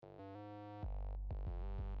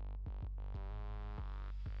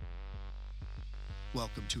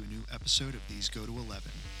Welcome to a new episode of These Go to 11.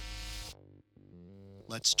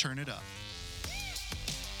 Let's turn it up.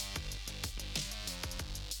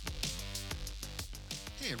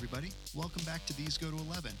 Hey everybody, welcome back to These Go to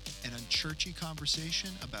 11, an unchurchy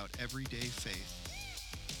conversation about everyday faith.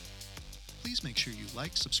 Please make sure you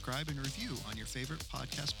like, subscribe, and review on your favorite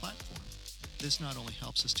podcast platform. This not only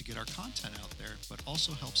helps us to get our content out there, but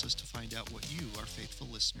also helps us to find out what you, our faithful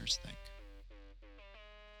listeners, think.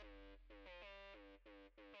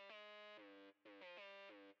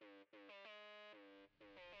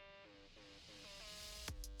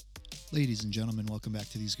 Ladies and gentlemen, welcome back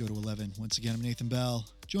to These Go to 11. Once again, I'm Nathan Bell.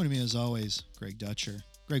 Joining me as always, Greg Dutcher.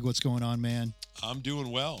 Greg, what's going on, man? I'm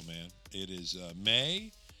doing well, man. It is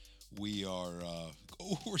May. We are,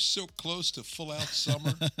 we're so close to full out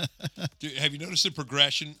summer. Dude, have you noticed the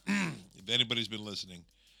progression? If anybody's been listening,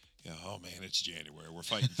 oh man, it's January. We're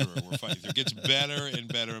fighting through it. It gets better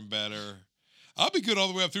and better and better. I'll be good all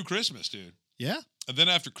the way up through Christmas, dude. Yeah. And then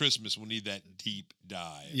after Christmas, we'll need that deep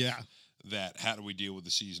dive. Yeah. That how do we deal with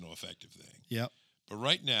the seasonal affective thing? Yep. But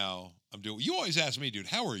right now, you always ask me, dude,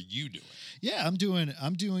 how are you doing? Yeah, I'm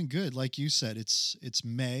doing good. Like you said, it's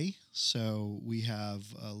May, so we have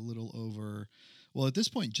a little over, well, at this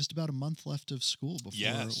point, just about a month left of school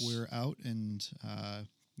before we're out and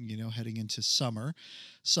heading into summer.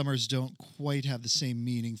 Summers don't quite have the same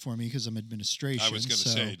meaning for me because I'm administration. I was going to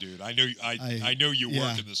say, dude, I know you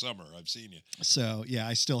work in the summer. I've seen you. So yeah,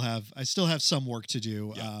 I still have some work to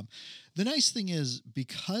do. Yeah. The nice thing is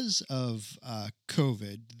because of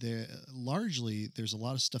COVID, there's a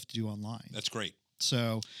lot of stuff to do online. That's great.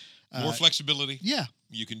 So more flexibility. Yeah.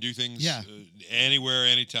 You can do things anywhere,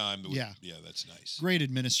 anytime. Yeah, that's nice. Great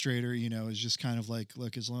administrator, is just kind of like,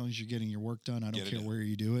 look, as long as you're getting your work done, I don't care where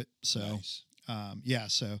you do it. So,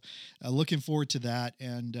 nice. Looking forward to that.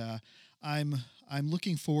 And I'm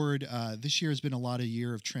looking forward. This year has been a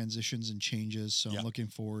year of transitions and changes. So I'm looking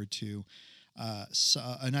forward to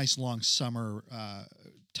a nice long summer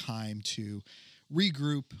time to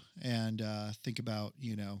regroup and think about,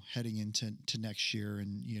 heading into next year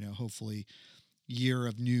and, hopefully year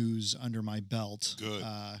of news under my belt. Good.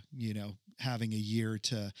 Having a year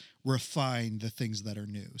to refine the things that are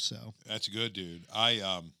new. So that's good, dude.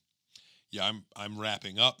 I'm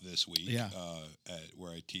wrapping up this week. Yeah.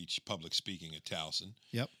 Where I teach public speaking at Towson.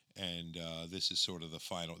 Yep. And this is sort of the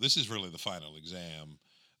final. This is really the final exam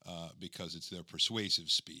because it's their persuasive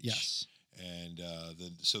speech. Yes. And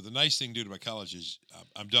so the nice thing, dude, about college is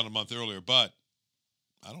I'm done a month earlier, but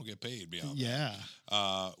I don't get paid beyond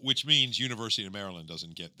that. Which means University of Maryland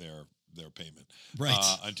doesn't get their payment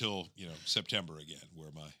until September again, where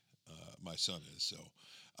my son is. So,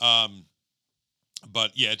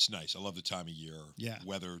 but yeah, it's nice. I love the time of year. Yeah,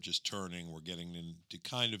 weather just turning. We're getting into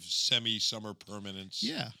kind of semi-summer permanence.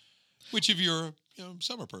 Yeah, which if you're a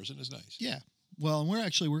summer person is nice. Yeah. Well, and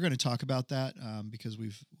we're going to talk about that because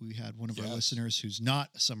we had one of our listeners who's not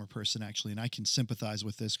a summer person actually, and I can sympathize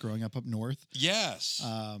with this growing up north. Yes.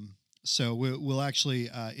 So we'll actually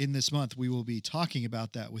in this month we will be talking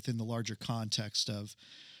about that within the larger context of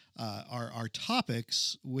our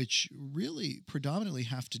topics, which really predominantly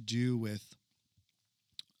have to do with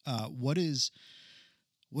what is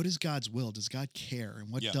God's will? Does God care,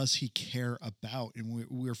 and what does He care about? And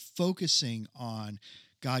we're focusing on.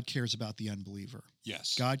 God cares about the unbeliever.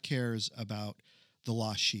 Yes. God cares about the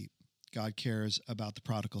lost sheep. God cares about the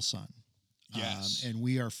prodigal son. Yes. And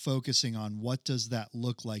we are focusing on what does that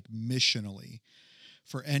look like missionally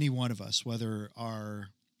for any one of us, whether our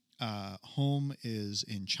home is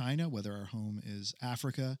in China, whether our home is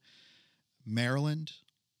Africa, Maryland,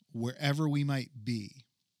 wherever we might be.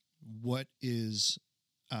 What is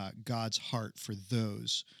God's heart for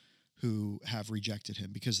those who have rejected him?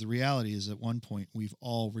 Because the reality is at one point we've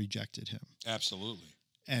all rejected him. Absolutely.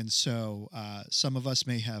 And so some of us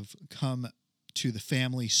may have come to the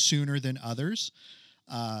family sooner than others,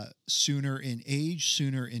 sooner in age,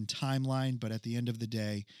 sooner in timeline, but at the end of the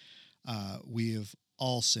day, we have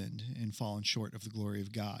all sinned and fallen short of the glory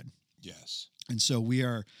of God. Yes. And so we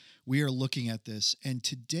are looking at this. And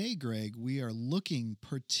today, Greg, we are looking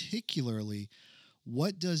particularly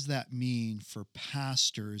what does that mean for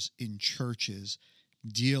pastors in churches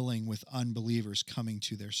dealing with unbelievers coming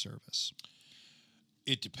to their service?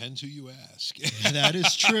 It depends who you ask. That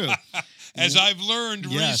is true. As I've learned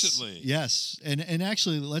recently. Yes. And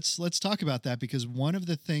actually, let's talk about that because one of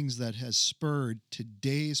the things that has spurred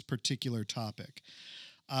today's particular topic,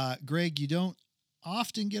 Greg, you don't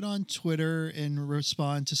often get on Twitter and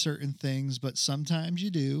respond to certain things, but sometimes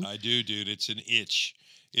you do. I do, dude. It's an itch.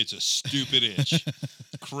 It's a stupid itch.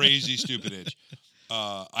 Crazy stupid itch.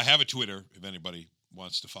 I have a Twitter, if anybody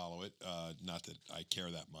wants to follow it. Not that I care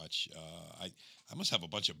that much. I must have a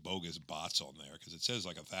bunch of bogus bots on there because it says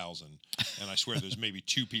like 1,000, and I swear there's maybe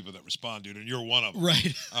 2 people that respond, dude, and you're one of them.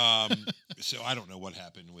 Right. So I don't know what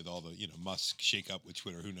happened with all the Musk shake up with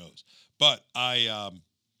Twitter. Who knows? But I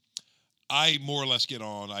more or less get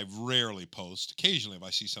on. I rarely post. Occasionally, if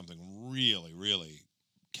I see something really, really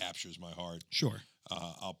captures my heart, Sure.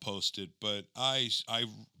 I'll post it. But I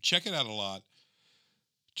check it out a lot.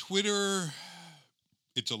 Twitter,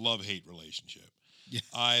 it's a love-hate relationship. Yeah.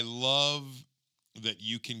 I love that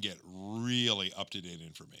you can get really up-to-date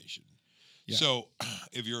information. Yeah. So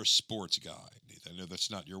if you're a sports guy, Nathan, I know that's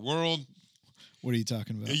not your world. What are you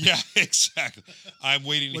talking about? Yeah, exactly. I'm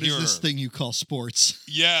waiting What to hear. is this thing you call sports?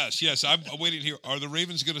 Yes. I'm waiting to hear. Are the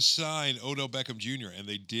Ravens going to sign Odell Beckham Jr.? And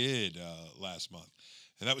they did last month.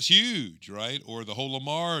 And that was huge, right? Or the whole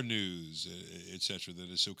Lamar news, et cetera, that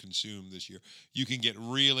is so consumed this year. You can get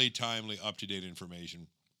really timely, up-to-date information.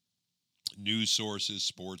 News sources,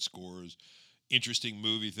 sports scores, interesting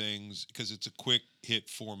movie things, because it's a quick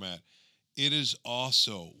hit format. It is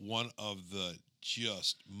also one of the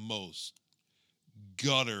just most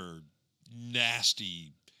gutter,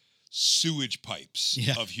 nasty sewage pipes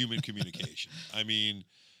of human communication. I mean,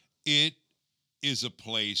 it is a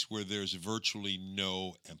place where there's virtually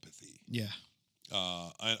no empathy. Yeah.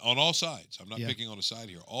 On all sides. I'm not picking on a side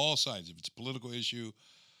here. All sides. If it's a political issue,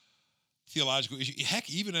 theological issue, heck,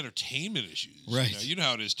 even entertainment issues. Right. You know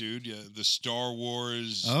how it is, dude. Yeah, the Star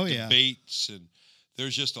Wars debates, and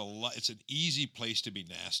there's just a lot. It's an easy place to be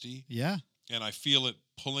nasty. Yeah. And I feel it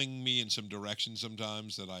pulling me in some direction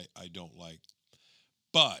sometimes that I don't like.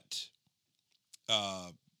 But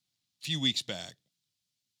a few weeks back,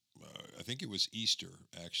 I think it was Easter,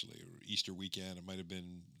 actually, or Easter weekend. It might have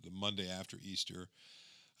been the Monday after Easter.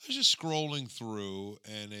 I was just scrolling through,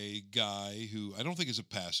 and a guy who I don't think is a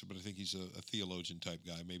pastor, but I think he's a theologian type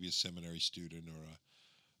guy, maybe a seminary student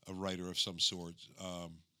or a writer of some sort.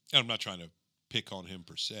 And I'm not trying to pick on him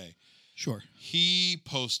per se. Sure. He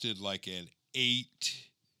posted like an 8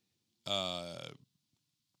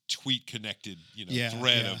 tweet connected,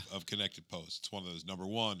 thread of connected posts. It's one of those number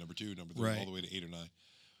 1, number 2, number 3, all the way to 8 or 9.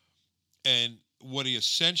 And what he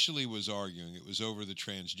essentially was arguing, it was over the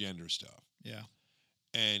transgender stuff. Yeah.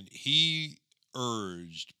 And he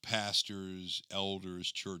urged pastors,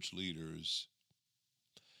 elders, church leaders,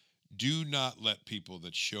 do not let people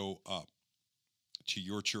that show up to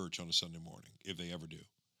your church on a Sunday morning, if they ever do,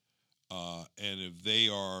 and if they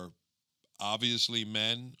are obviously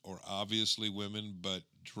men or obviously women, but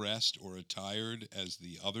dressed or attired as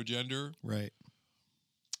the other gender, right?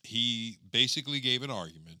 He basically gave an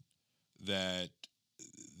argument that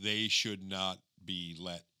they should not be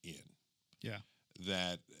let in. Yeah.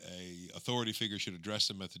 That a authority figure should address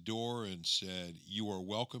them at the door and said, "You are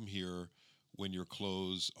welcome here when your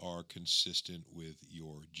clothes are consistent with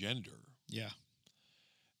your gender." Yeah.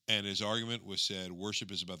 And his argument was said,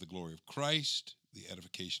 worship is about the glory of Christ, the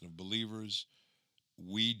edification of believers.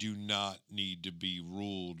 We do not need to be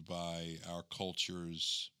ruled by our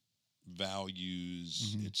culture's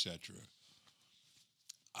values, etc.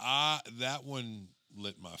 That one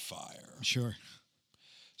lit my fire. Sure.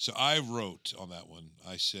 So I wrote on that one,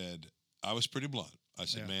 I said, I was pretty blunt. I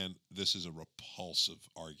said, man, this is a repulsive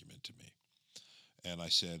argument to me. And I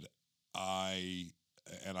said, I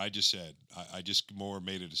just more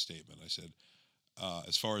made it a statement. I said,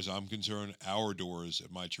 as far as I'm concerned, our doors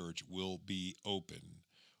at my church will be open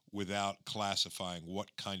without classifying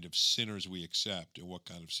what kind of sinners we accept and what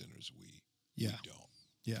kind of sinners we don't.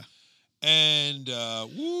 Yeah. And,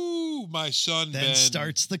 my son then Ben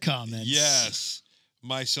starts the comments. Yes.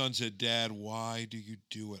 My son said, "Dad, why do you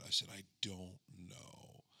do it?" I said, "I don't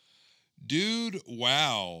know." Dude,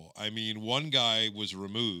 wow. I mean, one guy was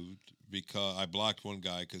removed because I blocked one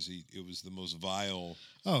guy because it was the most vile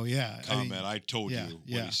comment. I told you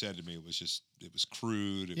what he said to me. It was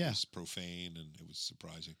crude, it was profane, and it was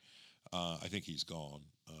surprising. I think he's gone.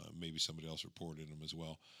 Maybe somebody else reported him as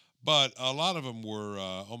well. But a lot of them were,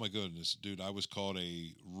 oh my goodness, dude, I was called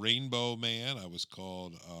a rainbow man. I was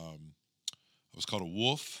called a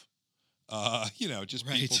wolf. Just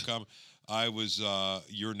people come. I was,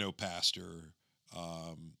 you're no pastor.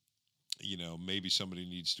 Maybe somebody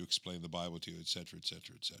needs to explain the Bible to you, et cetera, et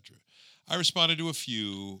cetera, et cetera. I responded to a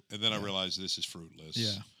few, and then I realized this is fruitless.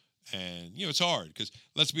 Yeah. And, it's hard because,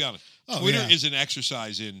 let's be honest, Twitter is an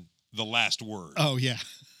exercise in the last word. Oh, yeah.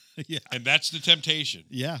 Yeah. And that's the temptation.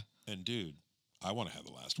 Yeah. And, dude, I want to have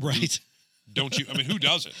the last word. Right. Don't you? I mean, who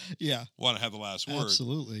doesn't? Yeah. Want to have the last word.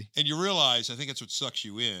 Absolutely. And you realize, I think that's what sucks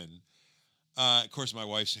you in. Of course, my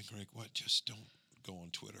wife's saying, "Greg, what? Just don't go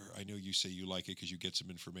on Twitter. I know you say you like it because you get some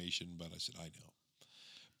information," but I said, "I know."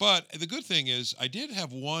 But the good thing is I did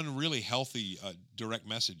have one really healthy direct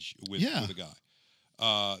message with a guy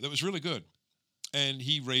that was really good. And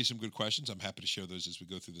he raised some good questions. I'm happy to share those as we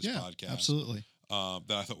go through this podcast. Absolutely. That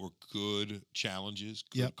I thought were good challenges,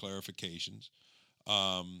 good clarifications.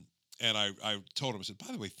 And I told him, I said,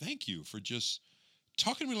 by the way, thank you for just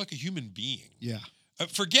talking to me like a human being. Yeah.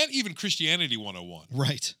 Forget even Christianity 101.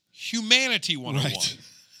 Right. Humanity 101. Right.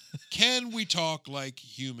 Can we talk like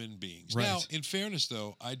human beings? Right. Now, in fairness,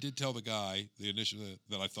 though, I did tell the guy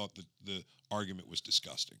that I thought the argument was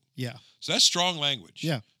disgusting. Yeah. So that's strong language.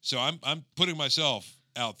 Yeah. So I'm putting myself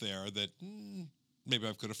out there that maybe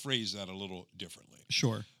I could have phrased that a little differently.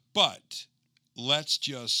 Sure. But let's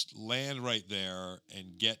just land right there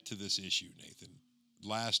and get to this issue, Nathan.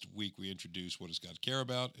 Last week we introduced what does God care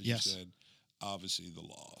about, as you said, obviously the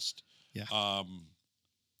lost. Yeah.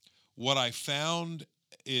 What I found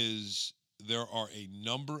is there are a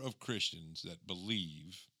number of Christians that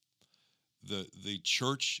believe the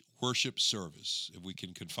church worship service, if we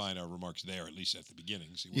can confine our remarks there, at least at the beginning,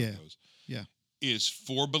 see where it goes, is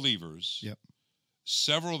for believers. Yep.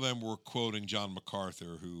 Several of them were quoting John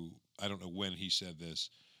MacArthur, who I don't know when he said this,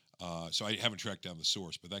 so I haven't tracked down the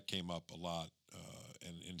source, but that came up a lot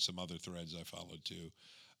and in some other threads I followed too.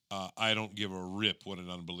 I don't give a rip what an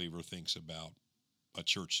unbeliever thinks about a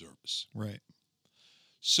church service. Right.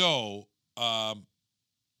 So I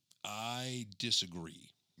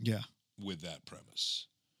disagree. Yeah. With that premise.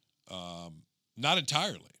 Not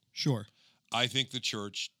entirely. Sure. I think the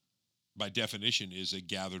church, by definition, is a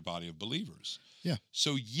gathered body of believers. Yeah.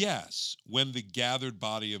 So, yes, when the gathered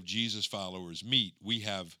body of Jesus followers meet, we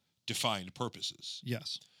have defined purposes.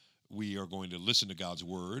 Yes. We are going to listen to God's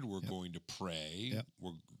word. We're going to pray. Yep.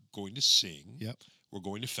 We're going to sing. Yep. We're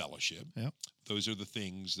going to fellowship. Yep. Those are the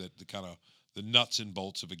things that the nuts and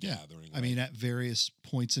bolts of a gathering. I mean, at various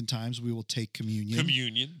points in times, we will take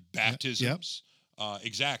communion. Baptisms.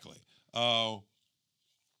 Exactly. So,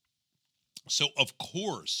 of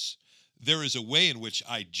course, there is a way in which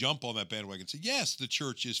I jump on that bandwagon and say, yes, the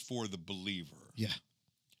church is for the believer. Yeah.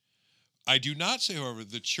 I do not say, however,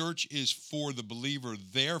 the church is for the believer,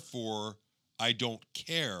 therefore I don't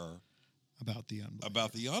care about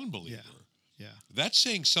the unbeliever. Yeah. That's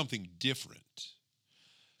saying something different.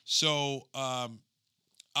 So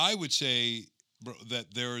I would say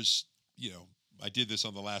that there's, I did this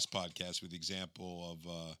on the last podcast with the example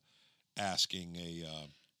of asking a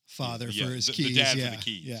father for his keys. The dad for the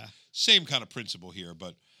keys. Yeah. Same kind of principle here,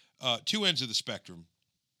 but two ends of the spectrum.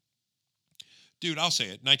 Dude, I'll say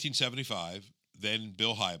it. 1975, then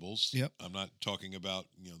Bill Hybels. Yep. I'm not talking about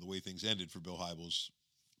the way things ended for Bill Hybels,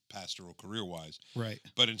 pastoral career-wise. Right.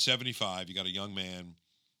 But in 75, you got a young man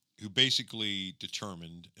who basically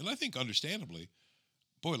determined, and I think understandably,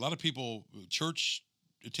 boy, a lot of people, church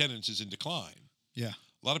attendance is in decline. Yeah.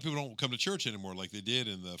 A lot of people don't come to church anymore like they did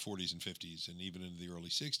in the 40s and 50s and even in the early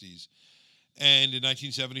 60s. And in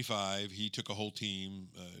 1975, he took a whole team,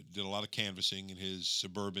 did a lot of canvassing in his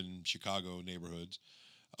suburban Chicago neighborhoods,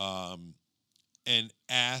 and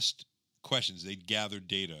asked questions. They gathered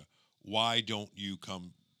data. Why don't you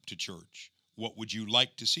come to church? What would you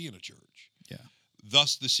like to see in a church? Yeah.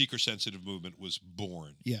 Thus, the seeker-sensitive movement was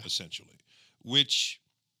born, essentially, which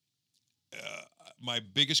my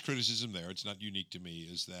biggest criticism there, it's not unique to me,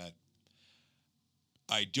 is that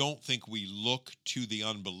I don't think we look to the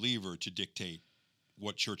unbeliever to dictate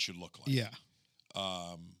what church should look like. Yeah.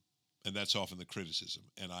 And that's often the criticism,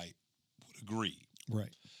 and I would agree.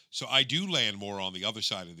 Right. So I do land more on the other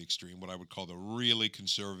side of the extreme, what I would call the really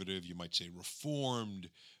conservative, you might say Reformed,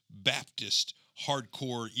 Baptist,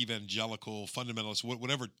 hardcore, evangelical, fundamentalist,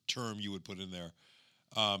 whatever term you would put in there.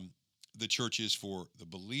 The church is for the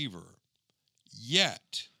believer.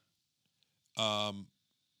 Yet, the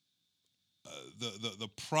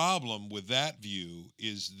problem with that view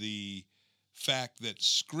is the fact that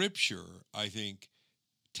Scripture, I think,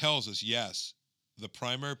 tells us, yes, the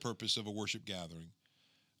primary purpose of a worship gathering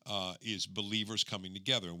is believers coming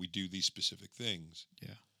together, and we do these specific things.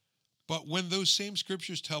 Yeah. But when those same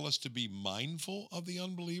Scriptures tell us to be mindful of the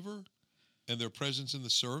unbeliever and their presence in the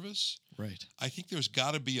service, right, I think there's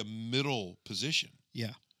got to be a middle position.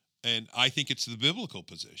 Yeah. And I think it's the biblical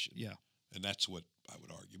position. Yeah. And that's what I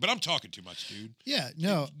would argue. But I'm talking too much, dude. Yeah,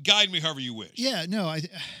 no. Guide me however you wish. Yeah, no, I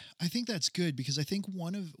think that's good because I think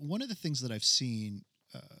one of the things that I've seen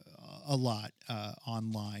a lot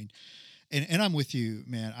online, and I'm with you,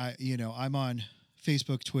 man. I'm on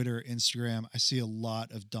Facebook, Twitter, Instagram. I see a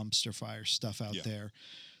lot of dumpster fire stuff out there.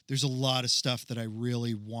 There's a lot of stuff that I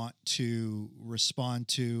really want to respond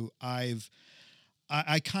to.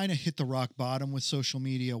 I kind of hit the rock bottom with social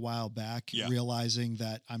media a while back, Yeah. realizing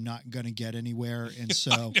that I'm not going to get anywhere. And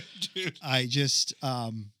so I know, dude. I just,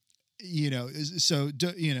 don't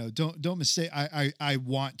mistake. I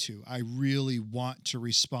want to, I really want to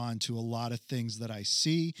respond to a lot of things that I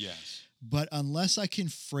see, Yes. but unless I can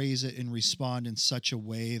phrase it and respond in such a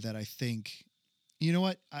way that I think, you know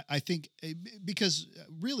what, I think because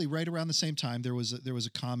really right around the same time, there was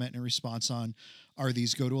a comment and a response on Are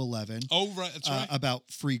These Go to 11? Oh, right. That's right. About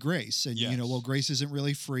free grace. And, Yes. well, grace isn't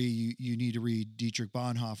really free. You need to read Dietrich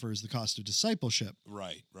Bonhoeffer's The Cost of Discipleship.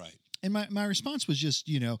 Right. And my response was just,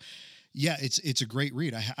 yeah, it's a great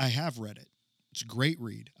read. I have read it. It's a great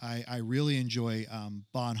read. I really enjoy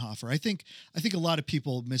Bonhoeffer. I think a lot of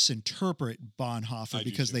people misinterpret Bonhoeffer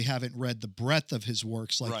because they haven't read the breadth of his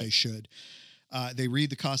works like they should. They read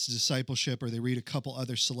The Cost of Discipleship, or they read a couple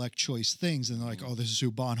other select choice things, and they're like, "Oh, this is who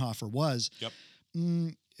Bonhoeffer was." Yep.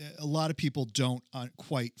 A lot of people don't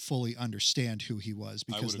quite fully understand who he was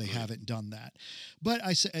because they haven't done that. But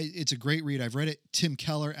I say it's a great read. I've read it. Tim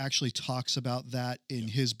Keller actually talks about that in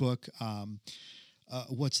his book.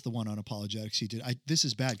 What's the one on apologetics he did? This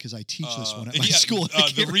is bad because I teach this one at my school.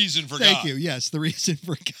 The Reason for God. Thank you. Yes, The Reason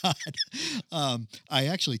for God. I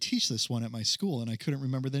actually teach this one at my school, and I couldn't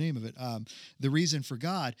remember the name of it. The Reason for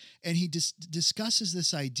God. And he discusses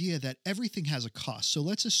this idea that everything has a cost. So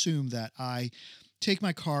let's assume that I take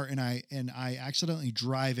my car and I accidentally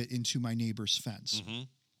drive it into my neighbor's fence. Mm-hmm.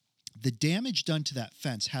 The damage done to that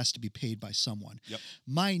fence has to be paid by someone. Yep.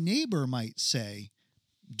 My neighbor might say,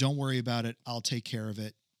 "Don't worry about it. I'll take care of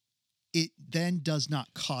it." It then does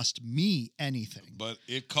not cost me anything. But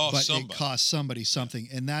it costs somebody. It costs somebody something.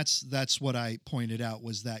 And that's what I pointed out,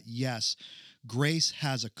 was that, yes, grace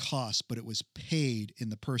has a cost, but it was paid in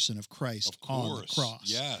the person of Christ on the cross.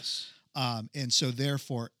 Yes. And so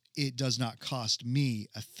therefore it does not cost me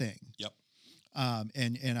a thing. Yep.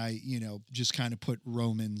 And I, just kind of put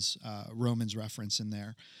Romans reference in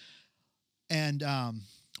there. And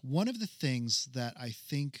one of the things that I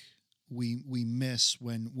think we miss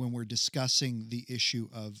when we're discussing the issue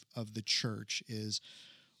of the church is,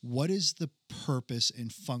 what is the purpose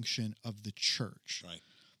and function of the church? Right.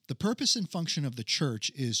 The purpose and function of the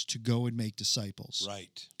church is to go and make disciples.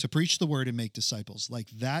 Right. To preach the word and make disciples. Like,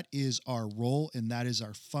 that is our role and that is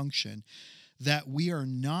our function. That we are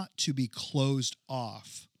not to be closed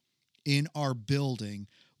off in our building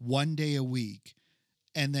one day a week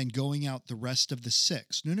and then going out the rest of the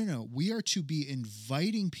 6. No. We are to be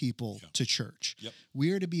inviting people to church. Yep.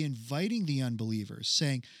 We are to be inviting the unbelievers,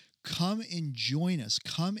 saying, "Come and join us.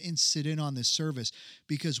 Come and sit in on this service,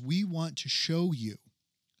 because we want to show you,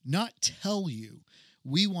 not tell you.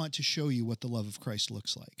 We want to show you what the love of Christ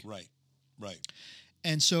looks like." Right.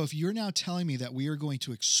 And so if you're now telling me that we are going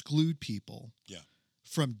to exclude people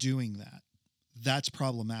from doing that, that's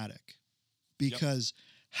problematic. Because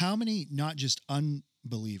how many, not just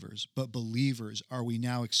unbelievers, but believers, are we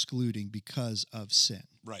now excluding because of sin?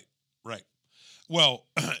 Right. Well,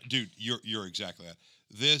 dude, you're exactly that.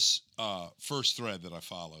 This first thread that I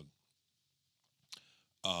followed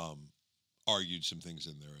argued some things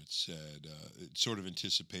in there. It said, it sort of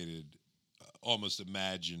anticipated, almost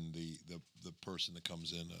imagined the person that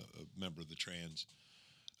comes in, a member of the trans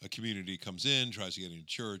community comes in, tries to get into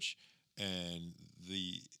church, and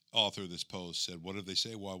the author of this post said, "What did they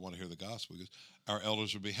say?" "Well, I want to hear the gospel." He goes, "Our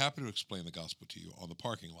elders would be happy to explain the gospel to you on the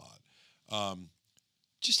parking lot."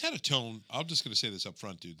 Just had a tone, I'm just going to say this up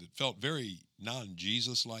front, dude, that felt very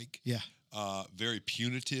non-Jesus-like. Yeah. Very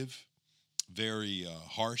punitive, very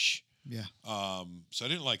harsh. Yeah. So I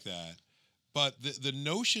didn't like that. But the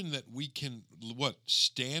notion that we can,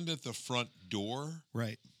 stand at the front door?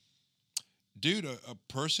 Right. Dude, a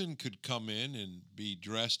person could come in and be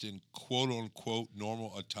dressed in quote-unquote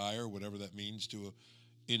normal attire, whatever that means to an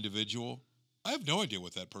individual. I have no idea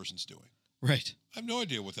what that person's doing. Right. I have no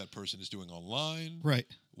idea what that person is doing online. Right.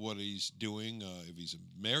 What he's doing. If he's a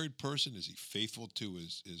married person, is he faithful to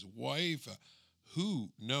his wife? Who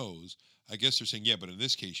knows? I guess they're saying, yeah, but in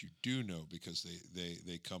this case, you do know, because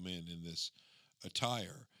they come in this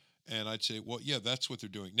attire. And I'd say, well, yeah, that's what they're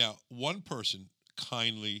doing. Now, one person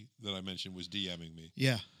kindly that I mentioned was DMing me.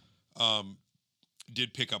 Yeah.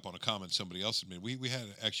 Did pick up on a comment somebody else had made. We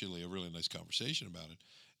had actually a really nice conversation about it.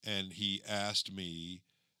 And he asked me,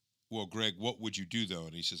 "Well, Greg, what would you do, though?"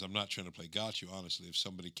 And he says, "I'm not trying to play gotcha, honestly. If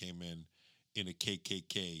somebody came in a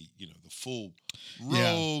KKK, the full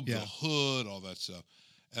robe, the hood, all that stuff."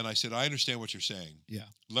 And I said, "I understand what you're saying. Yeah.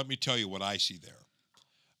 Let me tell you what I see there.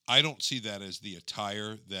 I don't see that as the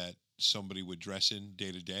attire that somebody would dress in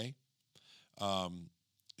day to day.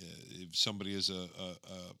 If somebody is a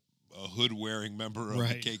hood-wearing member of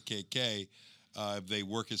the KKK, If they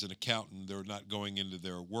work as an accountant, they're not going into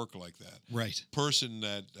their work like that. Right. Person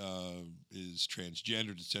that is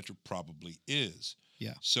transgendered, etc., probably is.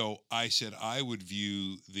 Yeah. So I said I would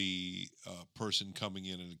view the person coming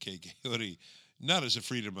in a KKK hoodie not as a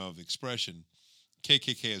freedom of expression.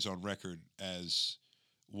 KKK is on record as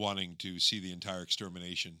wanting to see the entire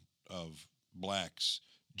extermination of blacks,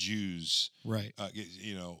 Jews, Right.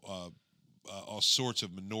 All sorts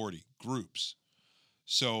of minority groups.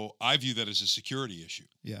 So I view that as a security issue.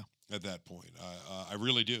 Yeah. At that point, I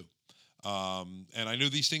really do. And I know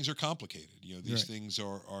these things are complicated. These Right. things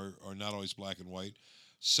are not always black and white.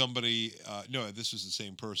 Somebody, no, this was the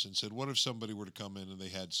same person, said, what if somebody were to come in and they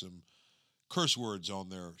had some curse words on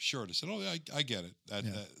their shirt? I said, oh, yeah, I get it.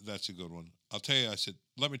 That's a good one. I'll tell you, I said,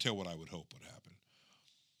 let me tell you what I would hope would happen.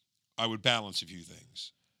 I would balance a few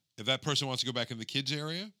things. If that person wants to go back in the kids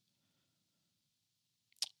area,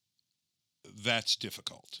 that's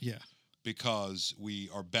difficult. Yeah. Because we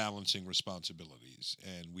are balancing responsibilities,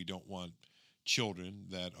 and we don't want children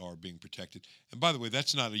that are being protected. And by the way,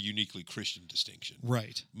 that's not a uniquely Christian distinction.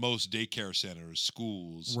 Right. Most daycare centers,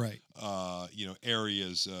 schools, right.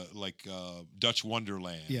 Areas like Dutch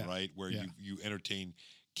Wonderland, Yeah. right, where Yeah. you entertain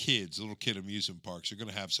kids, little kid amusement parks are going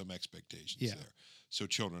to have some expectations Yeah. there, so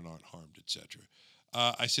children aren't harmed, etc.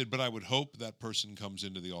 I said, but I would hope that person comes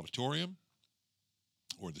into the auditorium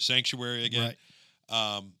or the sanctuary again.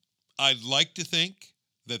 Right. I'd like to think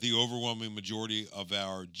that the overwhelming majority of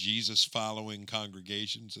our Jesus-following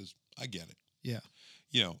congregation says, I get it. Yeah.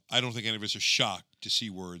 I don't think any of us are shocked to see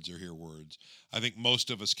words or hear words. I think most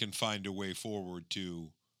of us can find a way forward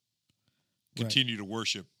to continue to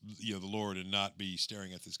worship, the Lord and not be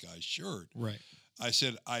staring at this guy's shirt. Right. I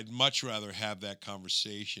said, I'd much rather have that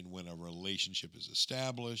conversation when a relationship is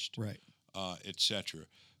established, Right. etc.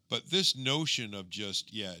 But this notion of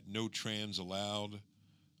just, no trans allowed,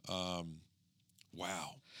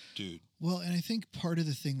 wow, dude. Well, and I think part of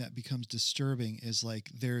the thing that becomes disturbing is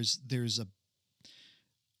like there's a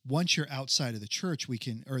once you're outside of the church,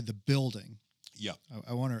 or the building. Yeah.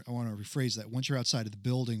 I want to rephrase that. Once you're outside of the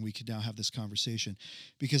building, we could now have this conversation,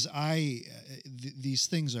 because these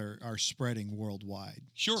things are spreading worldwide.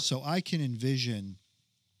 Sure. So I can envision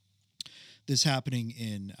this happening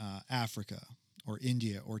in Africa or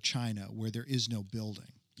India or China, where there is no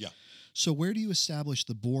building. Yeah. So where do you establish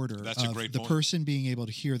the border That's a of great the point. person being able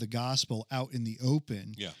to hear the gospel out in the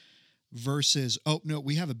open? Yeah. Versus, oh, no,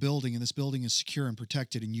 we have a building, and this building is secure and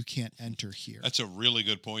protected, and you can't enter here. That's a really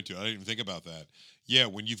good point, too. I didn't even think about that. Yeah,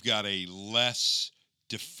 when you've got a less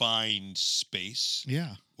defined space,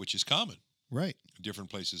 which is common, right, in different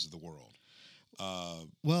places of the world.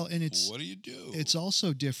 Well, and what do you do? It's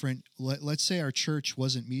also different. Let's say our church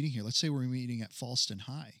wasn't meeting here. Let's say we're meeting at Falston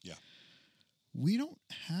High. Yeah. We don't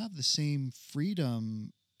have the same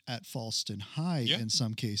freedom at Falston High in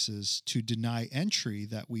some cases to deny entry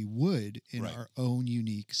that we would in our own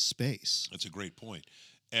unique space. That's a great point.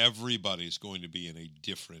 Everybody's going to be in a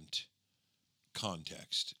different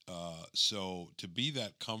context. So to be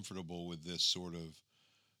that comfortable with this sort of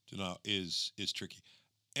denial is tricky.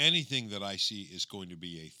 Anything that I see is going to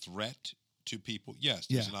be a threat to people. Yes,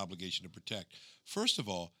 there's an obligation to protect. First of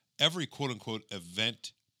all, every quote-unquote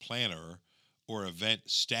event planner or event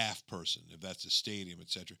staff person, if that's a stadium,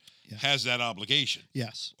 etc., has that obligation.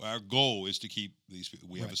 Yes. Our goal is to keep these people.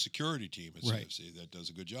 We have a security team at CFC that does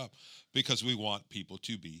a good job because we want people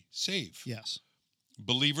to be safe. Yes.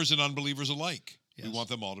 Believers and unbelievers alike. Yes. We want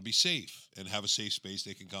them all to be safe and have a safe space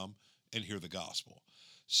they can come and hear the gospel.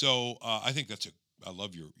 So I think I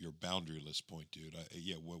love your boundaryless point, dude.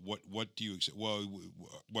 What do you accept? Well,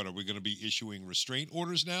 what are we going to be issuing restraint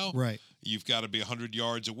orders now? Right. You've got to be 100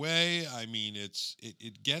 yards away. I mean,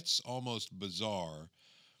 it gets almost bizarre.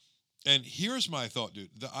 And here's my thought,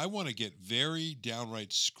 dude. I want to get very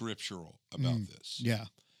downright scriptural about this. Yeah.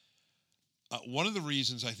 One of the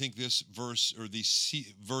reasons I think this verse or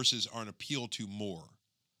these verses aren't appealed to more,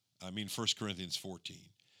 1 Corinthians 14,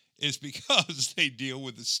 is because they deal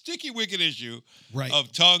with the sticky, wicked issue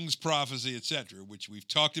of tongues, prophecy, etc., which we've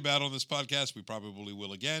talked about on this podcast. We probably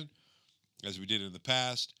will again, as we did in the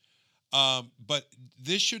past. But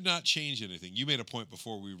this should not change anything. You made a point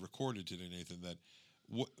before we recorded today, Nathan, that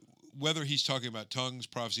whether he's talking about tongues,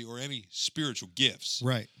 prophecy, or any spiritual gifts,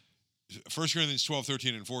 1 Corinthians 12,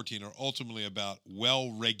 13, and 14 are ultimately about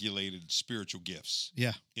well-regulated spiritual gifts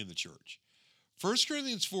in the church. 1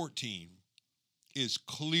 Corinthians 14 is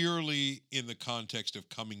clearly in the context of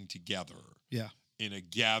coming together in a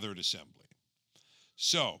gathered assembly.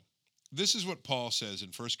 So, this is what Paul says in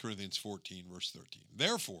 1 Corinthians 14, verse 13.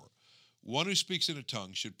 Therefore, one who speaks in a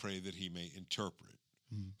tongue should pray that he may interpret.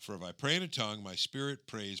 For if I pray in a tongue, my spirit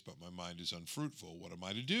prays, but my mind is unfruitful. What am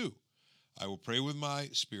I to do? I will pray with my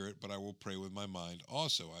spirit, but I will pray with my mind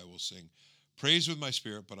also. I will sing praise with my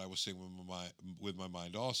spirit, but I will sing with my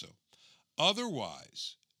mind also.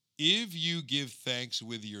 Otherwise, if you give thanks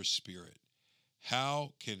with your spirit,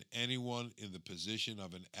 how can anyone in the position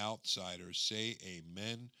of an outsider say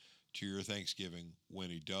amen to your thanksgiving when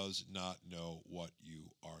he does not know what you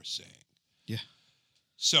are saying? Yeah.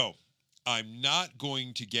 So I'm not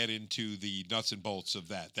going to get into the nuts and bolts of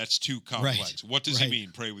that. That's too complex. What does he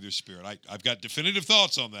mean, pray with your spirit? I've got definitive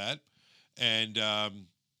thoughts on that. And,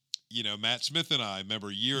 Matt Smith and I,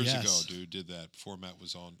 remember years ago, did that before Matt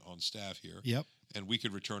was on staff here. Yep. And we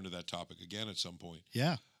could return to that topic again at some point.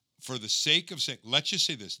 Yeah. For the sake of saying, let's just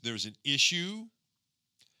say this. There's an issue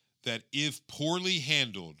that if poorly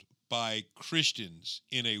handled by Christians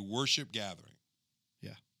in a worship gathering,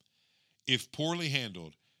 if poorly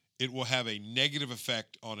handled, it will have a negative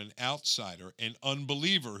effect on an outsider, an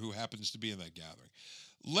unbeliever who happens to be in that gathering.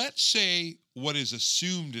 Let's say what is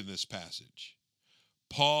assumed in this passage.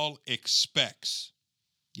 Paul expects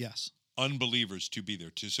unbelievers to be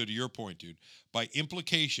there. So to your point, dude, by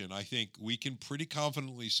implication, I think we can pretty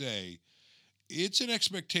confidently say it's an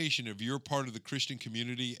expectation if you're part of the Christian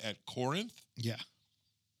community at Corinth. Yeah.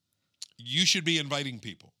 You should be inviting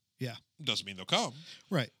people. Yeah. Doesn't mean they'll come.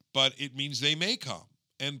 Right. But it means they may come.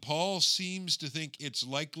 And Paul seems to think it's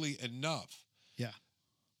likely enough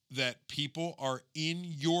that people are in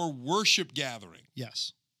your worship gathering.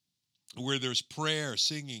 Yes. Where there's prayer,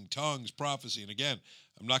 singing, tongues, prophecy. And again,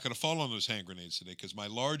 I'm not going to fall on those hand grenades today because my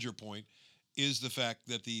larger point is the fact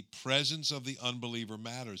that the presence of the unbeliever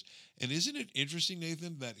matters. And isn't it interesting,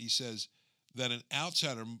 Nathan, that he says that an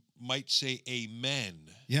outsider might say amen?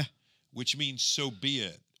 Yeah. Which means so be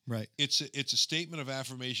it. Right. It's a statement of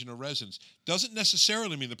affirmation or resonance. Doesn't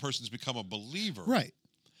necessarily mean the person's become a believer. Right.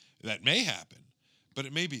 That may happen, but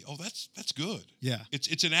it may be, that's good. Yeah.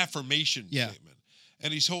 It's an affirmation statement.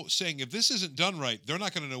 And he's saying if this isn't done right, they're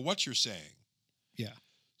not going to know what you're saying. Yeah.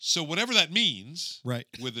 So whatever that means, right,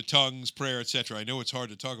 with the tongues, prayer, etc. I know it's hard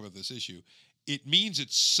to talk about this issue. It means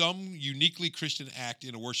it's some uniquely Christian act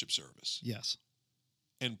in a worship service. Yes.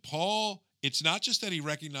 And Paul, it's not just that he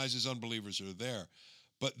recognizes unbelievers are there,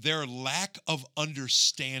 but their lack of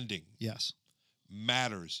understanding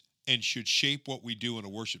matters and should shape what we do in a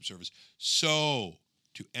worship service. So,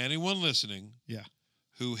 to anyone listening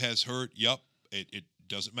who has heard, it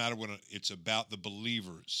doesn't matter when it's about the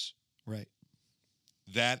believers. Right.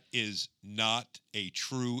 That is not a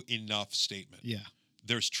true enough statement. Yeah.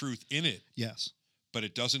 There's truth in it. Yes. But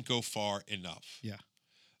it doesn't go far enough. Yeah.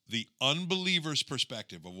 The unbeliever's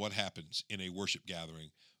perspective of what happens in a worship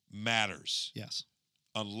gathering matters. Yes.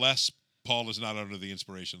 Unless Paul is not under the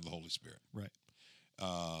inspiration of the Holy Spirit. Right.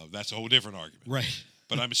 That's a whole different argument. Right.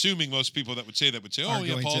 But I'm assuming most people that would say, oh,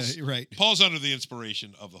 yeah, Paul's under the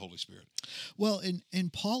inspiration of the Holy Spirit. Well,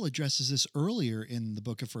 and Paul addresses this earlier in the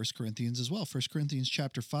book of 1 Corinthians as well. 1 Corinthians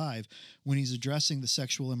chapter 5, when he's addressing the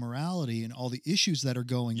sexual immorality and all the issues that are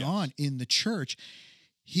going on in the church.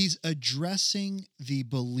 He's addressing the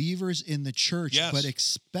believers in the church, but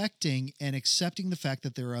expecting and accepting the fact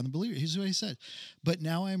that they're unbelievers. Here's what he said. But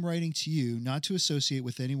now I am writing to you not to associate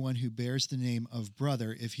with anyone who bears the name of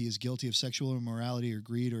brother if he is guilty of sexual immorality or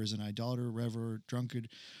greed or is an idolater, reveler, drunkard,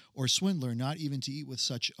 or swindler, not even to eat with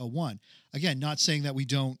such a one. Again, not saying that we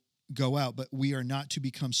don't go out, but we are not to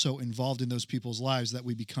become so involved in those people's lives that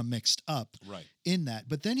we become mixed up in that.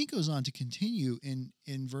 But then he goes on to continue in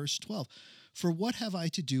verse 12. For what have I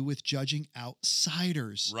to do with judging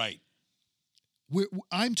outsiders? Right.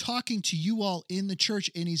 I'm talking to you all in the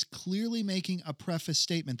church, and he's clearly making a preface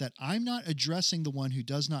statement that I'm not addressing the one who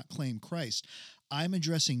does not claim Christ. I'm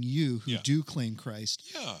addressing you who do claim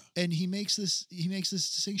Christ. Yeah. And he makes this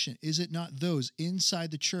distinction. Is it not those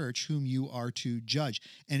inside the church whom you are to judge?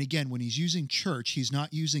 And again, when he's using church, he's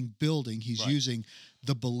not using building, he's using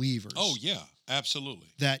the believers. Oh, yeah, absolutely.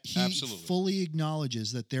 That he fully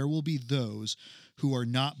acknowledges that there will be those who are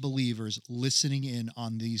not believers listening in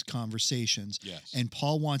on these conversations. Yes. And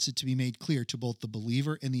Paul wants it to be made clear to both the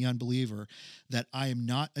believer and the unbeliever that I am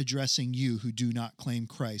not addressing you who do not claim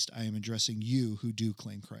Christ. I am addressing you who do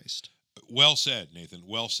claim Christ. Well said, Nathan.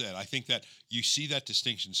 Well said. I think that you see that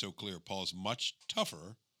distinction so clear. Paul is much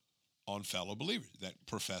tougher on fellow believers that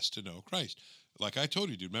profess to know Christ. Like I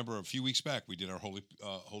told you, dude, remember a few weeks back we did our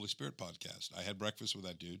Holy Spirit podcast. I had breakfast with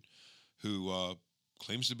that dude who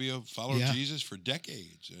claims to be a follower of Jesus for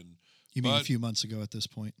decades. And you mean a few months ago at this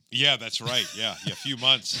point? Yeah, that's right. Yeah, a few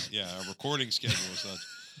months. Yeah, our recording schedule was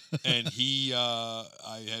such. And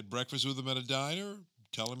I had breakfast with him at a diner,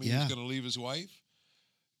 telling me he was going to leave his wife.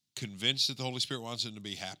 convinced that the Holy Spirit wants them to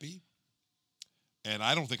be happy. And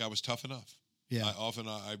I don't think I was tough enough. Yeah.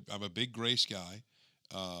 I'm a big grace guy.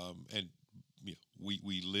 And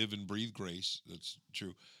we live and breathe grace. That's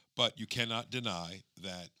true. But you cannot deny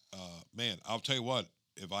that, man, I'll tell you what,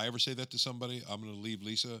 if I ever say that to somebody, I'm going to leave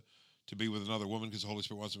Lisa to be with another woman because the Holy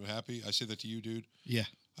Spirit wants them happy. I say that to you, dude. Yeah.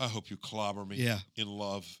 I hope you clobber me in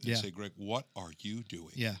love and say, Greg, what are you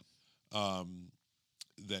doing? Yeah.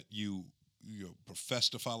 That you profess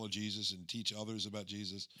to follow Jesus and teach others about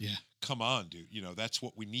Jesus. Yeah. Come on, dude. That's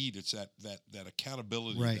what we need. It's that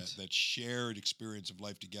accountability, that shared experience of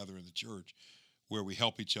life together in the church where we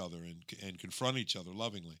help each other and confront each other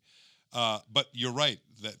lovingly. But you're right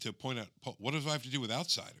that to point out, what does I have to do with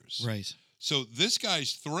outsiders? Right. So this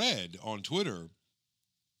guy's thread on Twitter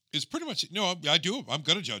is pretty much, I do. I'm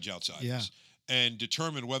going to judge outsiders and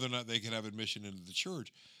determine whether or not they can have admission into the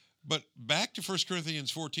church. But back to 1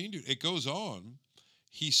 Corinthians 14, dude, it goes on.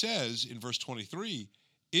 He says in verse 23,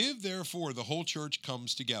 if therefore the whole church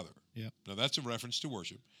comes together. Yeah. Now that's a reference to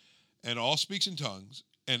worship. And all speaks in tongues,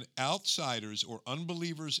 and outsiders or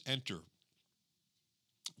unbelievers enter,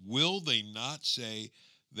 will they not say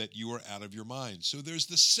that you are out of your mind? So there's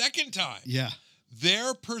the second time. Yeah.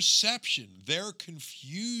 Their perception, their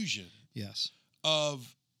confusion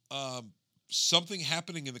of something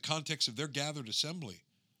happening in the context of their gathered assembly,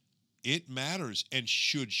 it matters and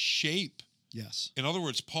should shape. Yes. In other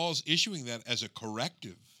words, Paul's issuing that as a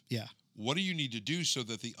corrective. Yeah. What do you need to do so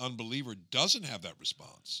that the unbeliever doesn't have that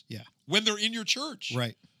response? Yeah. When they're in your church.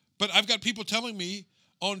 Right. But I've got people telling me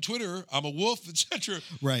on Twitter, I'm a wolf, etc.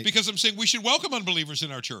 Right. Because I'm saying we should welcome unbelievers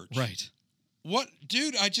in our church. Right. What,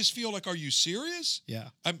 dude? I just feel like, are you serious? Yeah.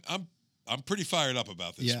 I'm pretty fired up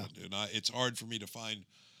about this one, dude. It's hard for me to find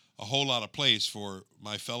a whole lot of place for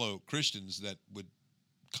my fellow Christians that would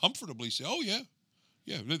comfortably say, "Oh yeah,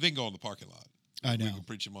 they can go in the parking lot." I know. We can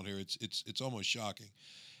preach them on here. It's almost shocking.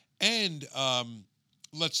 And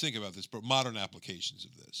let's think about this, but modern applications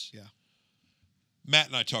of this. Yeah. Matt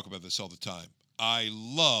and I talk about this all the time. I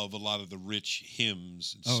love a lot of the rich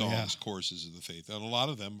hymns and songs, choruses of the faith, and a lot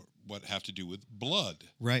of them what have to do with blood.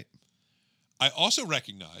 Right. I also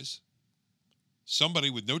recognize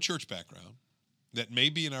somebody with no church background that may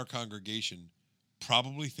be in our congregation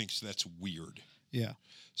probably thinks that's weird. Yeah.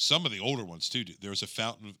 Some of the older ones, too, dude. There's a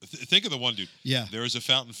fountain. Think of the one, dude. Yeah. There is a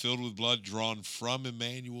fountain filled with blood drawn from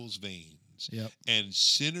Emmanuel's veins. Yep. And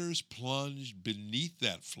sinners plunged beneath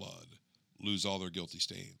that flood lose all their guilty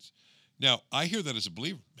stains. Now, I hear that as a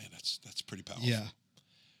believer. Man, that's pretty powerful. Yeah.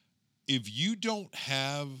 If you don't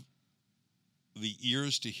have the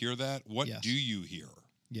ears to hear that, what do you hear?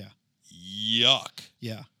 Yeah. Yuck.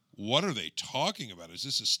 Yeah. What are they talking about? Is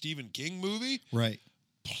this a Stephen King movie? Right.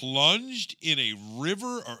 Plunged in a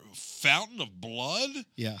river or fountain of blood?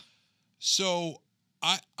 Yeah. So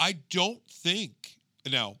I don't think,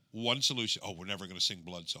 now, one solution, we're never going to sing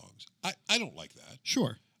blood songs. I don't like that.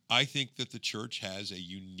 Sure. I think that the church has a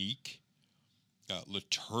unique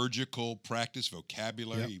liturgical practice,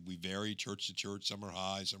 vocabulary. Yep. We vary church to church. Some are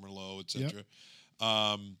high, some are low, etc.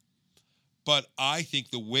 But I think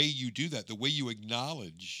the way you do that, the way you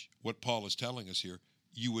acknowledge what Paul is telling us here,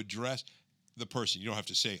 you address the person. You don't have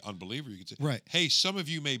to say unbeliever. You can say, right. Hey, some of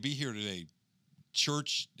you may be here today.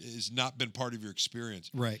 Church has not been part of your experience.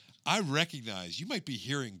 Right. I recognize you might be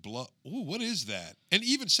hearing blood. Ooh, what is that? And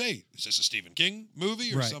even say, is this a Stephen King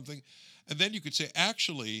movie or something? And then you could say,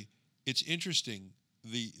 actually, it's interesting.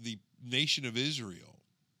 The nation of Israel,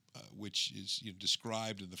 which is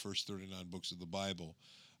described in the first 39 books of the Bible,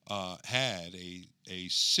 had a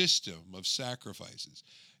system of sacrifices.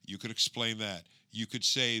 You could explain that. You could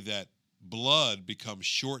say that blood becomes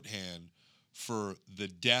shorthand for the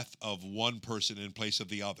death of one person in place of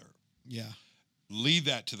the other. Yeah. Leave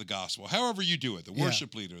that to the gospel. However you do it, the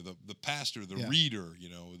worship leader, the pastor, the reader,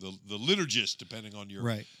 the liturgist, depending on your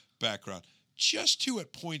background. Just to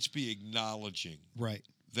at points be acknowledging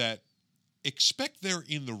that expect they're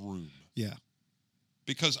in the room. Yeah.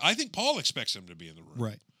 Because I think Paul expects them to be in the room.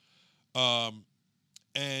 Right.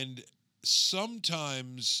 And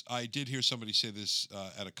sometimes I did hear somebody say this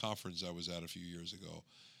at a conference I was at a few years ago.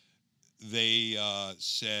 They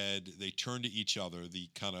said they turned to each other, the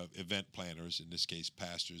kind of event planners, in this case,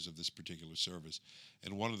 pastors of this particular service.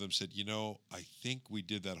 And one of them said, I think we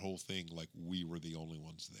did that whole thing like we were the only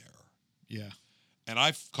ones there. Yeah. And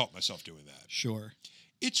I've caught myself doing that. Sure.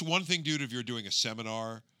 It's one thing, dude, if you're doing a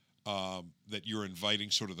seminar that you're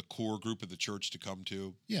inviting sort of the core group of the church to come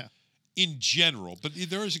to. Yeah. In general, but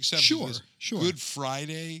there is exceptions. Sure. Good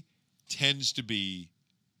Friday tends to be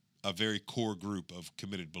a very core group of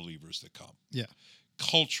committed believers that come. Yeah.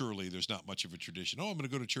 culturally, there's not much of a tradition. Oh, I'm going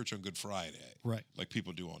to go to church on Good Friday, Right. like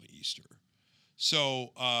people do on Easter.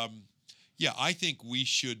 So, yeah, I think we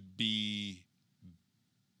should be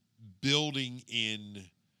building in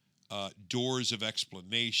doors of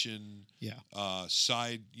explanation,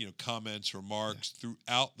 side comments, remarks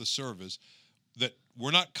throughout the service, that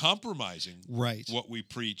we're not compromising what we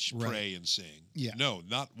preach, pray, and sing. Yeah. No,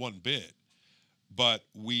 not one bit. But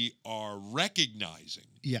we are recognizing,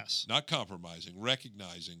 not compromising,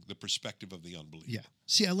 recognizing the perspective of the unbeliever. Yeah.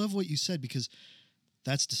 See, I love what you said, because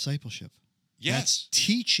that's discipleship. Yes. That's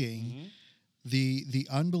teaching the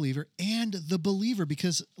unbeliever and the believer,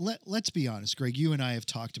 because let's be honest, Greg, you and I have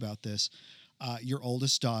talked about this. Your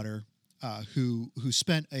oldest daughter, who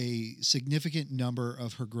spent a significant number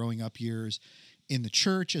of her growing up years in the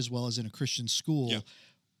church as well as in a Christian school,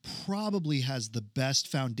 probably has the best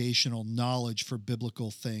foundational knowledge for biblical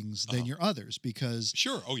things than your others, because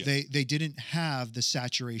they didn't have the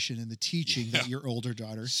saturation in the teaching that your older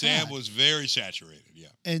daughter Sam had. was very saturated,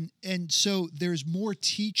 and so there's more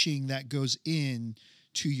teaching that goes in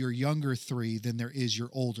to your younger three than there is your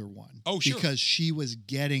older one. Oh, sure. Because she was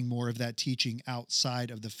getting more of that teaching outside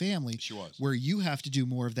of the family. She was. Where you have to do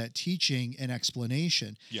more of that teaching and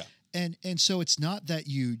explanation. Yeah. And so it's not that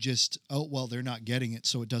you just, they're not getting it,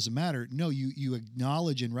 so it doesn't matter. No, you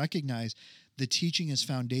acknowledge and recognize the teaching is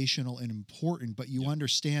foundational and important, but you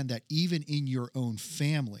understand that even in your own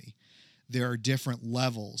family, there are different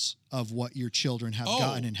levels of what your children have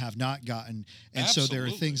gotten and have not gotten. And so there are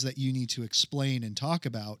things that you need to explain and talk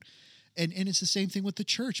about. And it's the same thing with the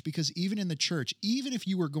church, because even in the church, even if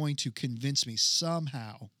you were going to convince me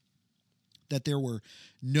somehow that there were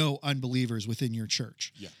no unbelievers within your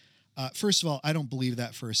church. Yeah. First of all, I don't believe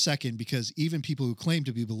that for a second, because even people who claim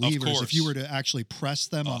to be believers, if you were to actually press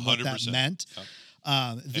them on 100%. What that meant,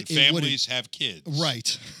 and families have kids,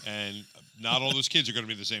 right? And not all those kids are going to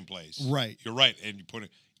be in the same place, right? You're right, and you put it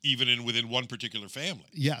even within one particular family,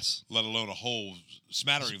 yes. Let alone a whole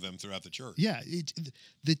smattering of them throughout the church. Yeah,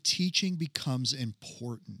 the teaching becomes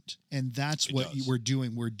important, and that's what we're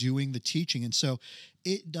doing. We're doing the teaching, and so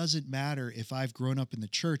it doesn't matter if I've grown up in the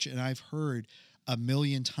church and I've heard a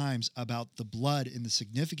million times about the blood and the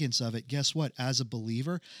significance of it. Guess what? As a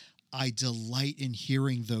believer, I delight in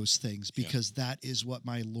hearing those things, because that is what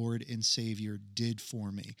my Lord and Savior did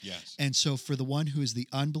for me. Yes. And so for the one who is the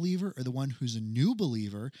unbeliever or the one who's a new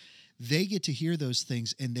believer, they get to hear those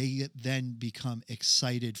things and they then become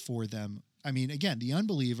excited for them. I mean, again, the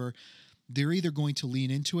unbeliever, they're either going to lean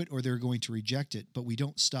into it or they're going to reject it, but we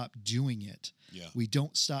don't stop doing it. Yeah. We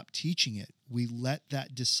don't stop teaching it. We let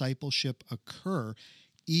that discipleship occur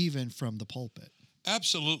even from the pulpit.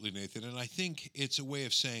 Absolutely, Nathan. And I think it's a way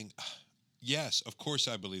of saying, yes, of course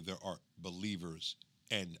I believe there are believers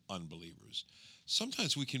and unbelievers.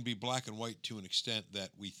 Sometimes we can be black and white to an extent that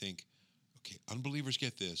we think, okay, unbelievers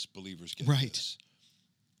get this, believers get this.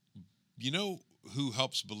 You know who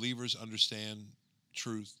helps believers understand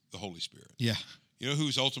truth? The Holy Spirit. Yeah. You know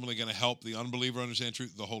who's ultimately going to help the unbeliever understand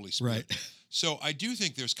truth? The Holy Spirit. Right. So I do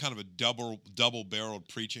think there's kind of a double-barreled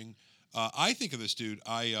preaching. I think of this dude.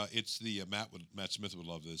 It's the Matt Smith would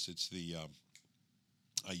love this. It's the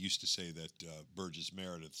I used to say that Burgess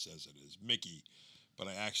Meredith says it is Mickey, but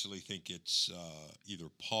I actually think it's either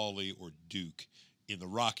Paulie or Duke in the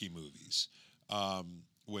Rocky movies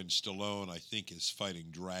when Stallone, I think, is fighting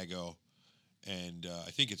Drago, and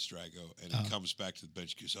I think it's Drago, and he comes back to the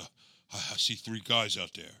bench and goes, I see three guys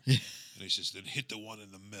out there. And he says, then hit the one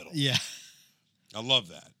in the middle. Yeah. I love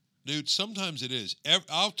that. Dude, sometimes it is.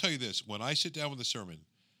 I'll tell you this. When I sit down with a sermon,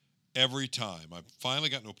 every time, I've finally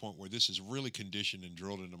gotten to a point where this is really conditioned and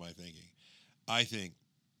drilled into my thinking. I think,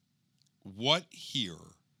 what here,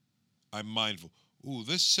 I'm mindful. Ooh,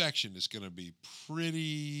 this section is going to be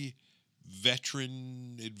pretty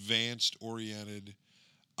veteran, advanced-oriented.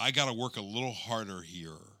 I got to work a little harder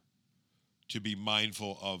here to be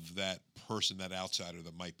mindful of that person, that outsider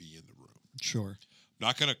that might be in the room. Sure.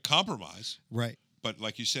 Not going to compromise. Right. But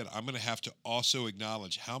like you said, I'm going to have to also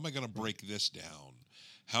acknowledge, how am I going to break this down?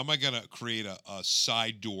 How am I going to create a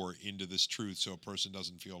side door into this truth so a person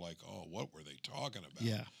doesn't feel like, oh, what were they talking about?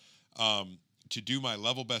 Yeah. To do my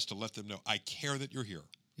level best to let them know, I care that you're here.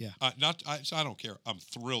 Yeah. So I don't care. I'm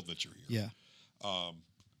thrilled that you're here. Yeah.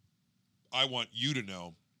 I want you to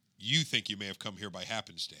know, you think you may have come here by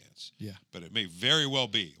happenstance. Yeah. But it may very well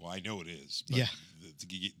be, well, I know it is. But yeah.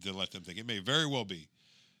 To let them think, it may very well be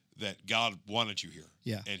that God wanted you here.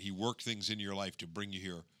 Yeah. And he worked things into your life to bring you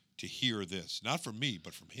here to hear this. Not from me,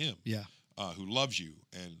 but from him. Yeah. Who loves you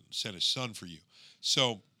and sent his son for you.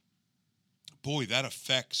 So, boy, that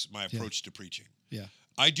affects my approach to preaching. Yeah.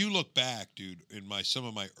 I do look back, dude, in some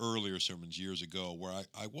of my earlier sermons years ago, where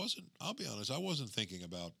I wasn't. I'll be honest, I wasn't thinking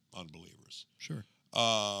about unbelievers. Sure.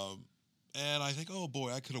 And I think, oh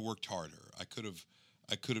boy, I could have worked harder. I could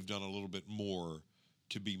have done a little bit more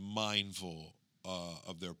to be mindful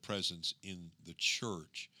of their presence in the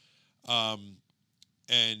church.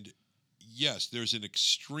 And yes, there's an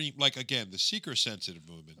extreme, like again, the seeker-sensitive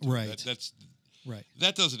movement. Right. That's Right.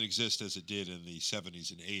 that doesn't exist as it did in the 70s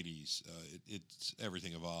and 80s. It's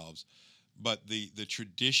everything evolves, but the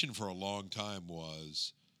tradition for a long time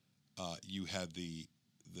was you had the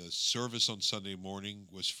service on Sunday morning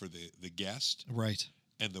was for the guest, Right.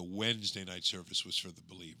 and the Wednesday night service was for the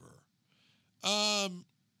believer.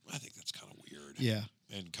 I think that's kind of weird. Yeah.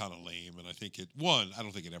 And kind of lame. And I think I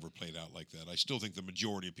don't think it ever played out like that. I still think the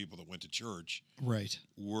majority of people that went to church Right.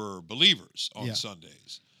 were believers on Yeah.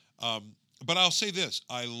 Sundays. But I'll say this: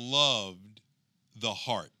 I loved the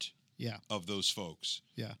heart Yeah. of those folks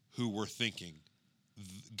Yeah. who were thinking,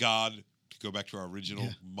 God. To go back to our original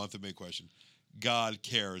Yeah. month of May question, God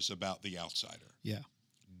cares about the outsider. Yeah.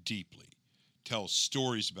 Deeply. Tells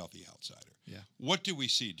stories about the outsider. Yeah. What do we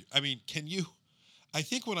see? I mean, I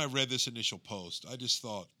think when I read this initial post, I just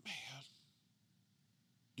thought, man,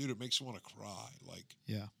 dude, it makes me want to cry. Like,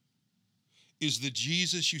 Yeah. is the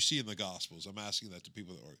Jesus you see in the Gospels? I'm asking that to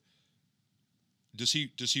people that are. Does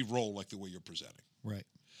he roll like the way you're presenting? Right.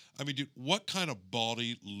 I mean, dude, what kind of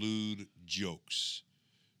bawdy, lewd jokes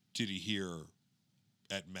did he hear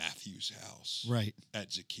at Matthew's house? Right.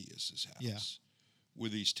 At Zacchaeus' house? Yeah.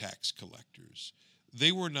 With these tax collectors.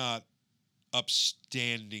 They were not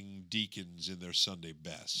upstanding deacons in their Sunday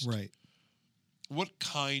best. Right. What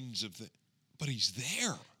kinds of things? But he's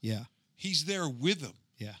there. Yeah. He's there with them.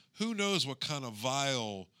 Yeah. Who knows what kind of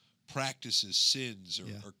vile practices, sins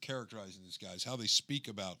are characterizing these guys, how they speak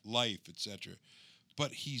about life, etc.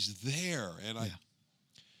 But he's there, and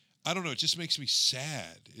I don't know. It just makes me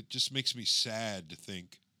sad. It just makes me sad to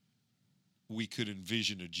think we could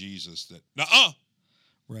envision a Jesus that,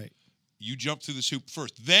 Right. you jump through this hoop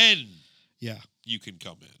first, then Yeah. you can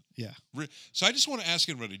come in. Yeah. So I just want to ask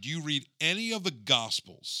everybody, do you read any of the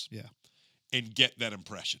Gospels Yeah. and get that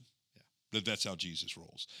impression that that's how Jesus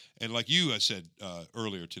rolls? And like you, I said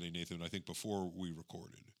earlier today, Nathan, I think before we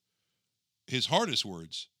recorded, his hardest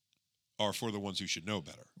words are for the ones who should know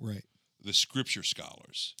better. Right. The scripture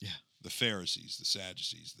scholars. Yeah. The Pharisees, the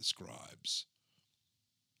Sadducees, the scribes.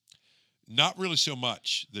 Not really so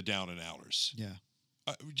much the down and outers. Yeah.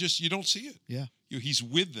 You don't see it. Yeah. He's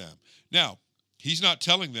with them. Now, he's not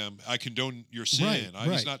telling them, I condone your sin.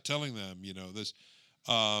 Right. He's not telling them, this.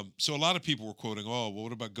 So a lot of people were quoting, well,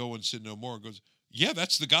 what about go and sin no more? It goes, yeah,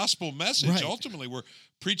 that's the gospel message. Right. Ultimately, we're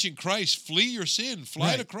preaching Christ. Flee your sin.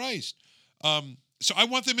 Fly to Christ. So I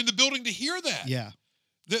want them in the building to hear that. Yeah.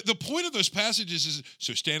 The point of those passages is,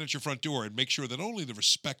 so stand at your front door and make sure that only the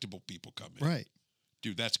respectable people come in. Right.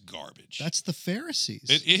 Dude, that's garbage. That's the Pharisees.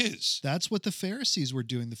 It is. That's what the Pharisees were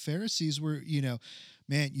doing. The Pharisees were,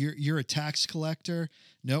 man, you're a tax collector.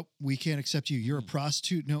 Nope, we can't accept you. You're a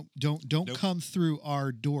prostitute. Nope, don't come through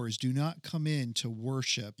our doors. Do not come in to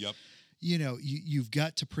worship. Yep. You've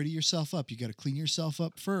got to pretty yourself up. You got to clean yourself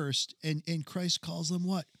up first. And Christ calls them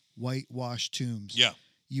what? Whitewashed tombs. Yeah.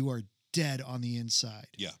 You are dead on the inside.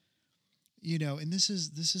 Yeah. And this is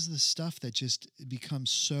the stuff that just becomes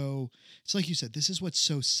so, it's like you said, this is what's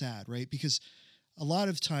so sad, right? Because a lot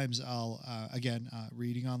of times I'll,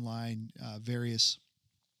 reading online various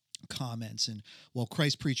comments and, well,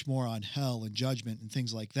 Christ preached more on hell and judgment and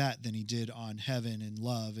things like that than he did on heaven and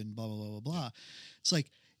love and blah, blah, blah, blah, blah. It's like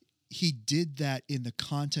he did that in the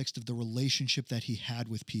context of the relationship that he had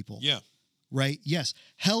with people. Yeah. Right? Yes.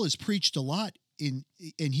 Hell is preached a lot and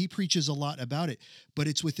he preaches a lot about it, but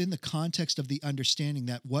it's within the context of the understanding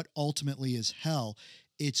that what ultimately is hell,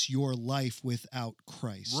 it's your life without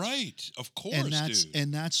Christ. Right. Of course, dude.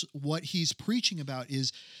 And that's what he's preaching about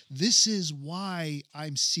is this is why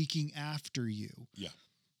I'm seeking after you. Yeah.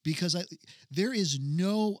 Because there is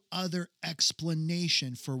no other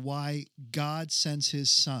explanation for why God sends his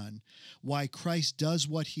son, why Christ does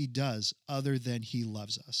what he does other than he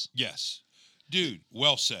loves us. Yes. Dude,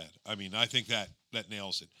 well said. I mean, I think that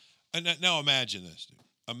nails it. And now imagine this, dude.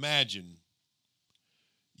 Imagine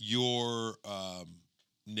your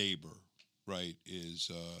neighbor, right, is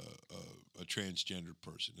a transgendered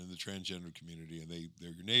person in the transgender community, and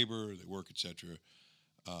they're your neighbor, they work, etc.,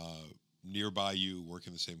 nearby you, work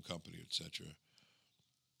in the same company, etc.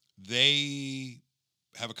 They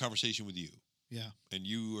have a conversation with you. Yeah. And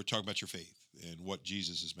you are talking about your faith and what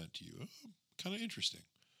Jesus has meant to you. Kind of interesting.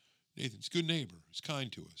 Nathan's a good neighbor. He's kind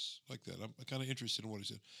to us. Like that. I'm kind of interested in what he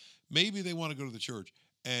said. Maybe they want to go to the church,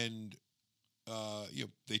 and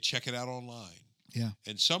they check it out online. Yeah.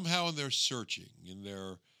 And somehow in their searching, in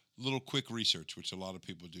their little quick research, which a lot of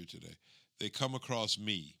people do today, they come across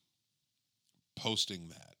me posting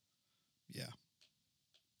that. Yeah.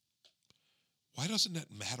 Why doesn't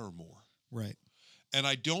that matter more? Right. And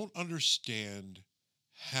I don't understand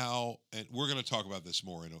how, and we're going to talk about this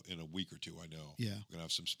more in a week or two, I know. Yeah. We're going to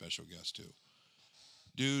have some special guests too.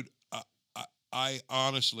 Dude, I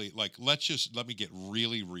honestly, like, let me get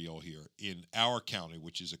really real here. In our county,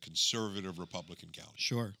 which is a conservative Republican county,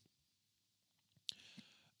 Sure.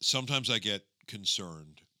 sometimes I get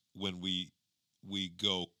concerned when we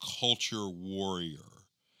go culture warrior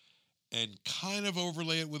and kind of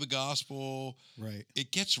overlay it with the gospel. Right.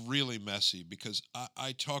 It gets really messy because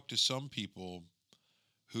I talk to some people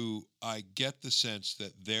who I get the sense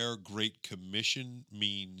that their Great Commission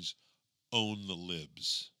means own the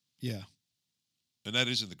libs. Yeah. And that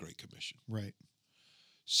isn't the Great Commission. Right.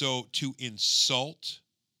 So to insult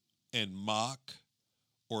and mock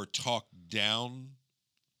or talk down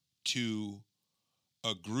to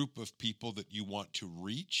a group of people that you want to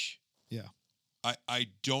reach, Yeah. I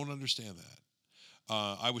don't understand that.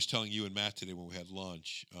 I was telling you and Matt today when we had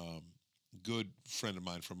lunch, good friend of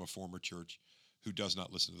mine from a former church who does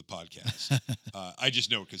not listen to the podcast. I just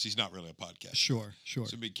know it because he's not really a podcast. Sure. Sure.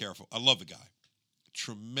 So be careful. I love the guy.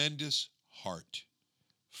 Tremendous heart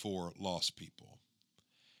for lost people.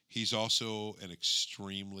 He's also an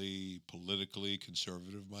extremely politically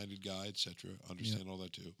conservative-minded guy, etc. Understand all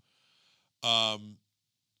that too.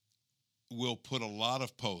 Will put a lot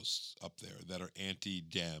of posts up there that are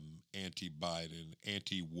anti-Dem, anti-Biden,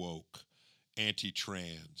 anti-woke,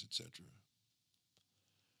 anti-trans, etc.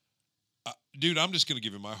 Dude, I'm just going to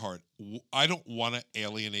give you my heart. I don't want to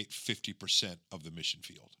alienate 50% of the mission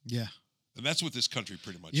field. Yeah. And that's what this country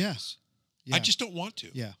pretty much Yeah. is. Yeah. I just don't want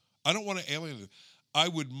to. Yeah. I don't want to alienate them. I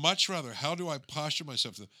would much rather, how do I posture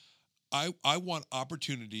myself? I want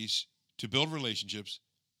opportunities to build relationships,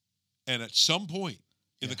 and at some point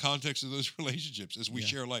in the context of those relationships, as we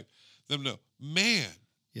share life, them know, man,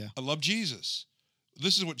 I love Jesus.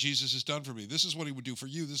 This is what Jesus has done for me. This is what he would do for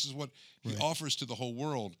you. This is what he offers to the whole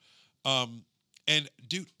world. And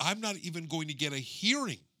dude, I'm not even going to get a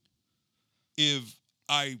hearing if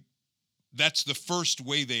that's the first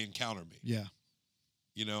way they encounter me. Yeah.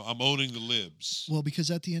 You know, I'm owning the libs. Well,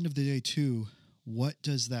 because at the end of the day, too, what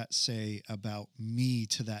does that say about me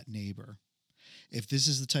to that neighbor? If this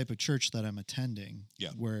is the type of church that I'm attending,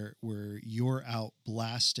 where you're out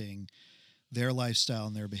blasting their lifestyle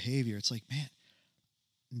and their behavior, it's like, man,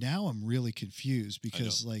 now I'm really confused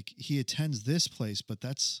because, like, he attends this place, but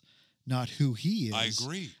that's not who he is. I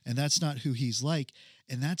agree. And that's not who he's like.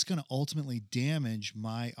 And that's going to ultimately damage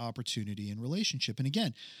my opportunity in relationship. And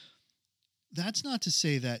again, that's not to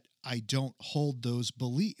say that I don't hold those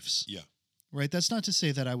beliefs. Yeah. Right. That's not to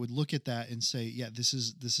say that I would look at that and say, yeah, this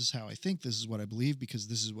is how I think. This is what I believe because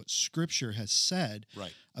this is what Scripture has said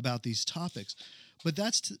about these topics. But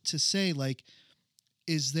that's to say, like,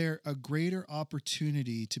 is there a greater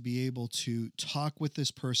opportunity to be able to talk with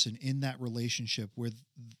this person in that relationship where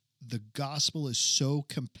the gospel is so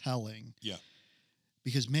compelling? Yeah.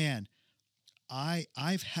 Because, man,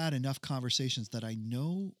 I've had enough conversations that I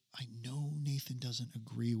know Nathan doesn't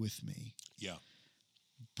agree with me. Yeah.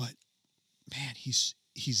 But man,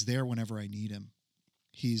 he's there whenever I need him.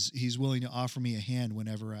 He's willing to offer me a hand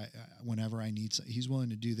whenever I need something. He's willing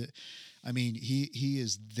to do that. I mean, he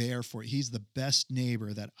is there for it. He's the best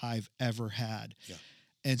neighbor that I've ever had. Yeah.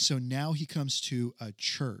 And so now he comes to a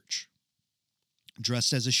church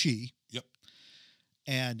dressed as a she. Yep.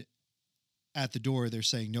 And at the door, they're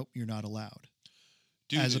saying, nope, you're not allowed.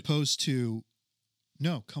 Dude, as opposed to,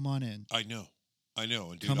 no, come on in. I know.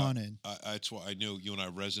 And dude, come on in. That's why I know you and I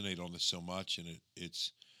resonate on this so much. And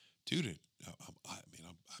it's, dude,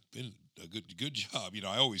 I've been a good job. You know,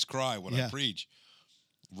 I always cry when I preach.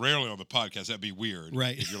 Rarely on the podcast. That'd be weird.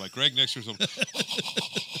 Right. If you're like Greg next to something,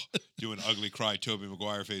 doing ugly cry, Tobey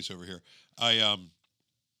Maguire face over here.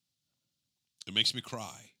 It makes me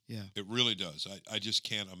cry. Yeah. It really does. I just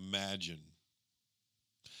can't imagine.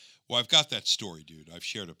 Well, I've got that story, dude. I've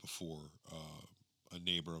shared it before. A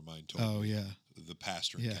neighbor of mine told me the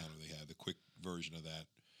pastor encounter they had. The quick version of that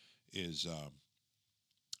is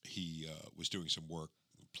he was doing some work,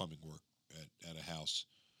 plumbing work, at a house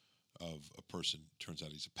of a person. Turns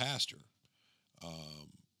out he's a pastor.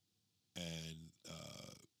 And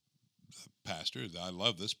the pastor, I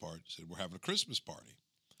love this part, said, we're having a Christmas party.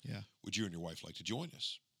 Yeah. Would you and your wife like to join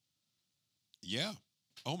us? Yeah.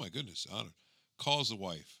 Oh, my goodness. Honor. Calls the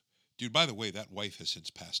wife. Dude, by the way, that wife has since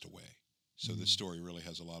passed away. So this story really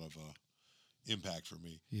has a lot of impact for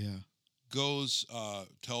me. Yeah. Goes,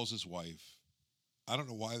 tells his wife, I don't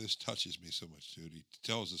know why this touches me so much, dude. He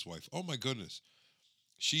tells his wife, "Oh my goodness,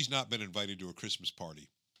 she's not been invited to a Christmas party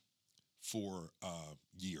for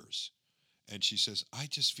years." And she says, "I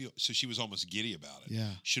just feel," so she was almost giddy about it.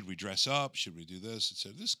 Yeah. Should we dress up? Should we do this? And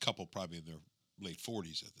said, this couple probably in their late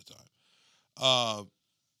 40s at the time.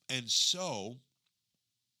 And so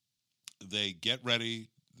they get ready.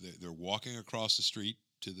 They're walking across the street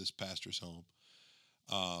to this pastor's home.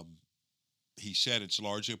 He said it's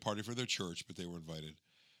largely a party for their church, but they were invited.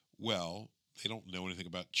 Well, they don't know anything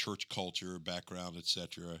about church culture, background,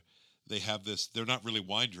 etc. They have this, they're not really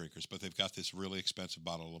wine drinkers, but they've got this really expensive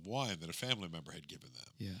bottle of wine that a family member had given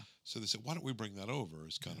them. Yeah. So they said, why don't we bring that over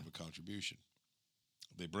as kind of a contribution?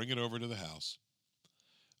 They bring it over to the house.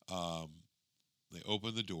 They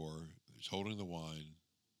open the door. He's holding the wine.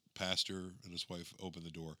 Pastor and his wife open the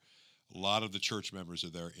door. A lot of the church members are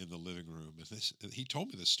there in the living room. And he told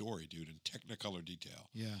me this story, dude, in technicolor detail.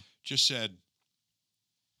 Yeah. Just said,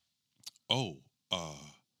 "Oh,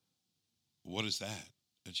 what is that?"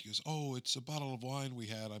 And she goes, "Oh, it's a bottle of wine we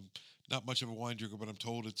had. I'm not much of a wine drinker, but I'm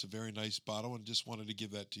told it's a very nice bottle and just wanted to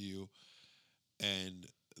give that to you." And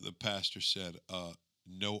the pastor said,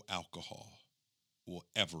 "No alcohol will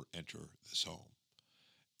ever enter this home."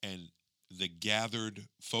 And the gathered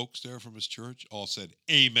folks there from his church all said,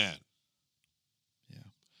 "Amen." Yeah.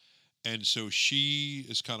 And so she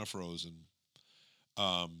is kind of frozen.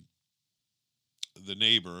 The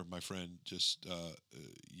neighbor, my friend, just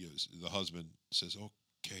the husband says,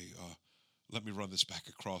 "Okay, let me run this back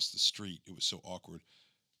across the street." It was so awkward.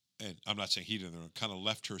 And I'm not saying he didn't, kind of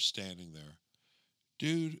left her standing there.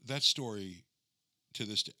 Dude, that story to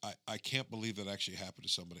this day, I can't believe that actually happened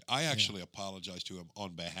to somebody. I actually apologized to him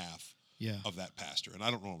on behalf of that pastor, and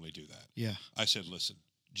I don't normally do that. Yeah. I said, "Listen,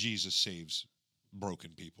 Jesus saves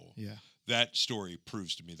broken people." Yeah. That story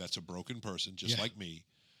proves to me that's a broken person, just like me.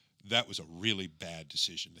 That was a really bad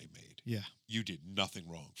decision they made. Yeah. You did nothing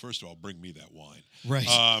wrong. First of all, bring me that wine. Right.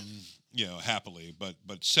 Happily.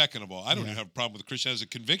 But second of all, I don't even have a problem with a Christian as a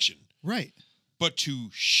conviction. Right. But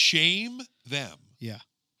to shame them. Yeah.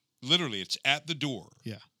 Literally, it's at the door.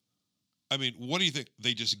 Yeah. I mean, what do you think?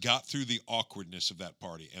 They just got through the awkwardness of that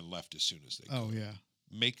party and left as soon as they could. Oh, yeah.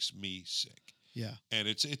 Makes me sick. Yeah. And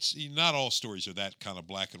it's not all stories are that kind of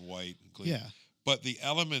black and white and clean. Yeah. But the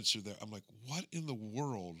elements are there. I'm like, what in the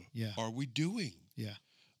world are we doing? Yeah.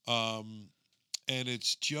 And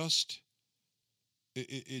it's just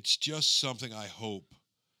something I hope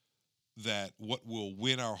that what will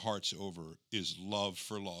win our hearts over is love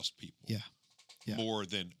for lost people. Yeah. Yeah. More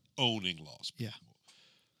than owning lost people. Yeah.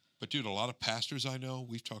 But dude, a lot of pastors I know,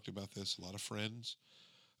 we've talked about this, a lot of friends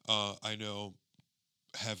I know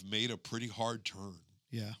have made a pretty hard turn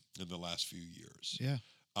in the last few years. Yeah.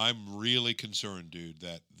 I'm really concerned, dude,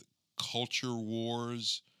 that culture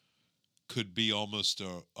wars could be almost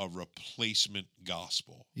a replacement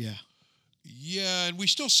gospel. Yeah. Yeah, and we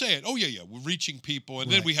still say it. Oh, yeah, we're reaching people. And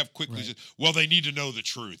then we have quickly said, well, they need to know the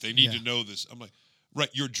truth. They need to know this. I'm like, right,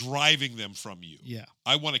 you're driving them from you. Yeah.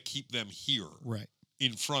 I want to keep them here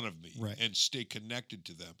in front of me and stay connected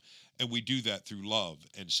to them. And we do that through love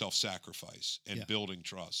and self-sacrifice and building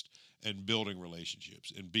trust and building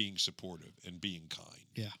relationships and being supportive and being kind.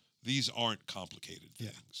 Yeah. These aren't complicated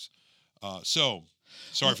things. So,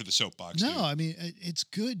 sorry for the soapbox. No, dude. I mean, it's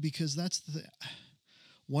good because that's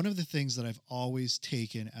one of the things that I've always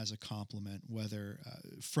taken as a compliment, whether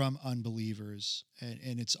from unbelievers,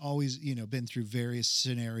 and it's always, been through various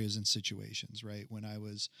scenarios and situations, right? When I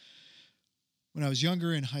was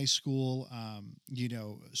younger in high school,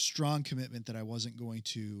 strong commitment that I wasn't going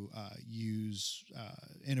to use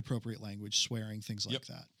inappropriate language, swearing, things like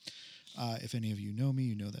that. If any of you know me,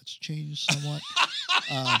 you know that's changed somewhat.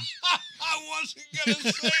 I wasn't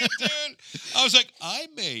gonna say it, dude. I was like, I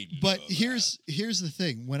made. But here's the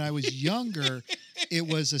thing: when I was younger, it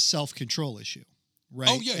was a self-control issue, right?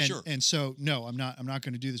 Oh yeah, sure. And so, no, I'm not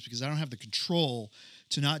going to do this because I don't have the control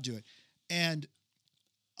to not do it. And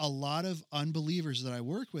a lot of unbelievers that I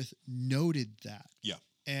work with noted that. Yeah.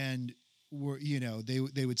 And were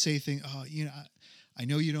they would say things. Oh, I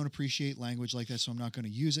know you don't appreciate language like that, so I'm not going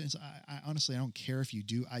to use it. And so I honestly, I don't care if you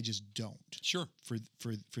do. I just don't. Sure.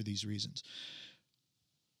 For these reasons.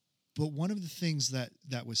 But one of the things that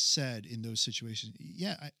was said in those situations,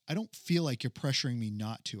 I don't feel like you're pressuring me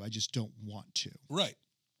not to. I just don't want to. Right.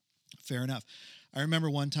 Fair enough. I remember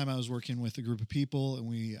one time I was working with a group of people, and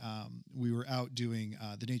we were out doing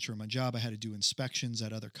the nature of my job. I had to do inspections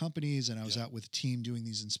at other companies, and I was out with a team doing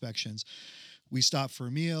these inspections. We stopped for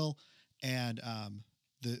a meal. And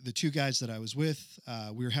the two guys that I was with,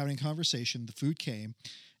 we were having a conversation. The food came,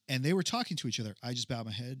 and they were talking to each other. I just bowed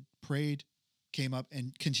my head, prayed, came up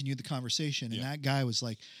and continued the conversation. And Yeah. that guy was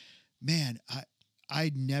like, man,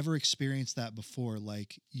 I'd never experienced that before.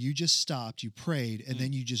 Like, you just stopped, you prayed, and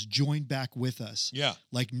then you just joined back with us. Yeah.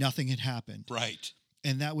 Like nothing had happened. Right.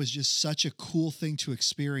 And that was just such a cool thing to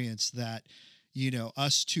experience, that, you know,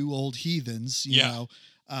 us two old heathens, you know,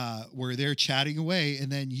 were there chatting away.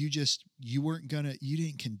 And then you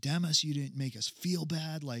didn't condemn us. You didn't make us feel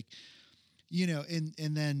bad. Like, you know, and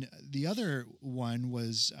then the other one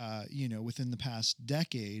was, you know, within the past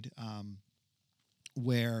decade,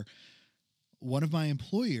 where one of my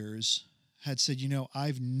employers had said, you know,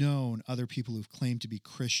 I've known other people who've claimed to be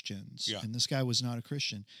Christians, and this guy was not a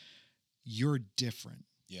Christian. You're different.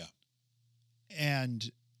 Yeah.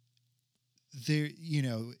 And there, you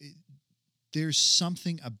know, there's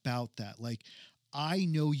something about that. Like, I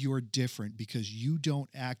know you're different because you don't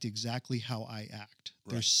act exactly how I act.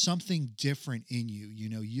 Right. There's something different in you. You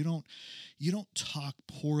know, you don't talk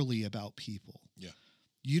poorly about people. Yeah.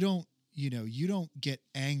 You don't get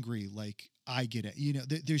angry like I get it. You know,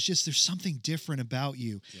 there's something different about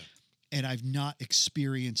you. Yeah. And I've not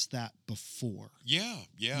experienced that before. Yeah.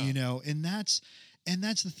 Yeah. You know, and that's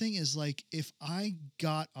the thing is, like, if I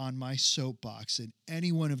got on my soapbox in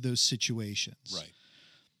any one of those situations, Right.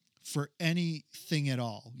 for anything at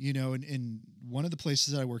all, you know, in one of the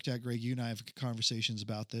places that I worked at, Greg, you and I have conversations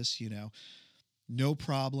about this, you know, no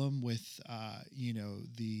problem with, you know,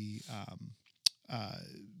 the,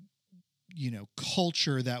 you know,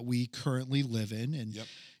 culture that we currently live in. And,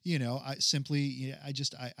 you know, I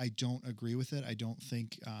don't agree with it. I don't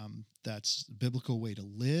think, that's a biblical way to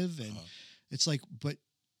live. And it's like, but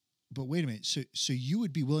wait a minute. So you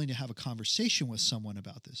would be willing to have a conversation with someone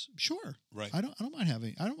about this? Sure. Right. I don't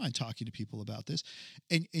mind talking to people about this.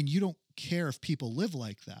 And you don't care if people live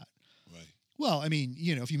like that. Right. Well, I mean,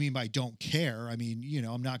 you know, if you mean by don't care, I mean, you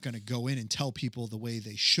know, I'm not going to go in and tell people the way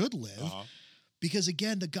they should live, because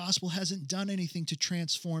again, the gospel hasn't done anything to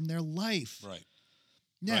transform their life. Right.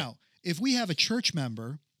 Now, if we have a church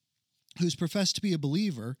member who's professed to be a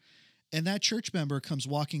believer, and that church member comes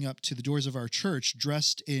walking up to the doors of our church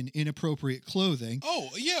dressed in inappropriate clothing. Oh,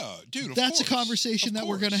 yeah, dude, that's a conversation that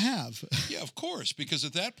we're going to have. Yeah, of course, because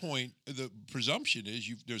at that point, the presumption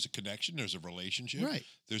is there's a connection, there's a relationship, right?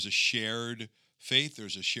 There's a shared faith,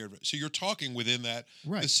 there's a shared... So you're talking within that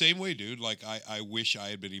right. The same way, dude. Like, I wish I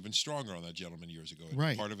had been even stronger on that gentleman years ago. And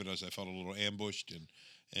right. Part of it is I felt a little ambushed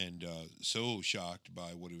and so shocked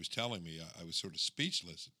by what he was telling me, I was sort of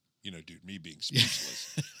speechless. You know, dude, me being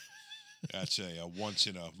speechless. That's a once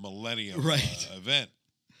in a millennium event.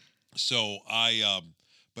 So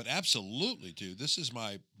but absolutely, dude, this is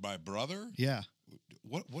my brother. Yeah.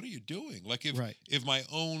 What are you doing? Like if my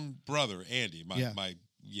own brother, Andy, my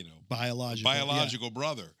you know, biological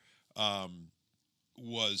brother,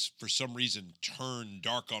 was for some reason turned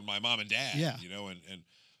dark on my mom and dad, you know, and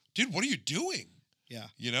dude, what are you doing? Yeah.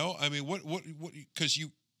 You know, I mean, what, because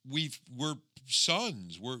we're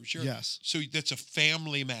sons. We're sure. Yes. So that's a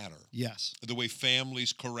family matter. Yes. The way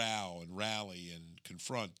families corral and rally and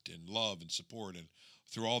confront and love and support and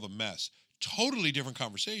through all the mess. Totally different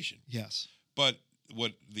conversation. Yes. But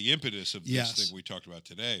what the impetus of this thing we talked about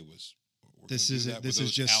today was, this is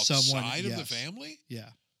just someone outside of the family. Yeah.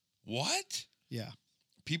 What? Yeah.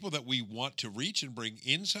 People that we want to reach and bring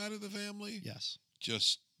inside of the family. Yes.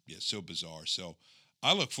 Just so bizarre. So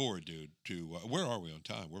I look forward, dude, to where are we on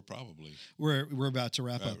time? We're probably we're about to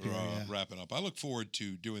wrap up here. Wrapping up. I look forward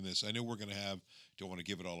to doing this. I know we're going to have, don't want to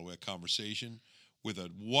give it all away, a conversation with a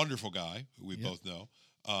wonderful guy who we both know.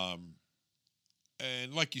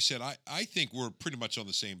 And like you said, I think we're pretty much on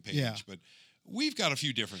the same page, but we've got a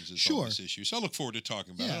few differences on this issue. So I look forward to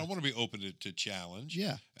talking about it. I want to be open to challenge.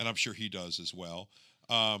 Yeah. And I'm sure he does as well.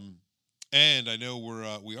 And I know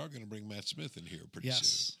we are going to bring Matt Smith in here pretty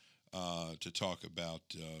soon. To talk about,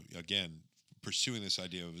 again, pursuing this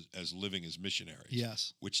idea of as living as missionaries.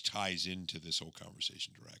 Yes. Which ties into this whole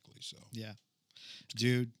conversation directly. So yeah.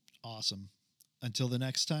 Dude, awesome. Until the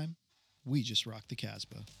next time, we just rock the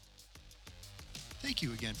Casbah. Thank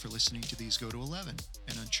you again for listening to These Go to 11,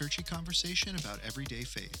 an unchurchy conversation about everyday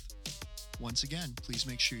faith. Once again, please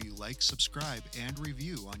make sure you like, subscribe, and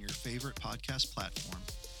review on your favorite podcast platform.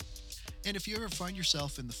 And if you ever find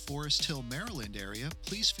yourself in the Forest Hill, Maryland area,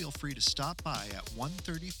 please feel free to stop by at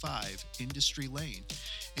 135 Industry Lane,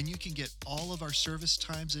 and you can get all of our service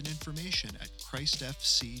times and information at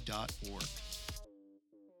christfc.org.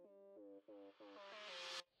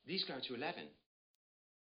 These go to 11.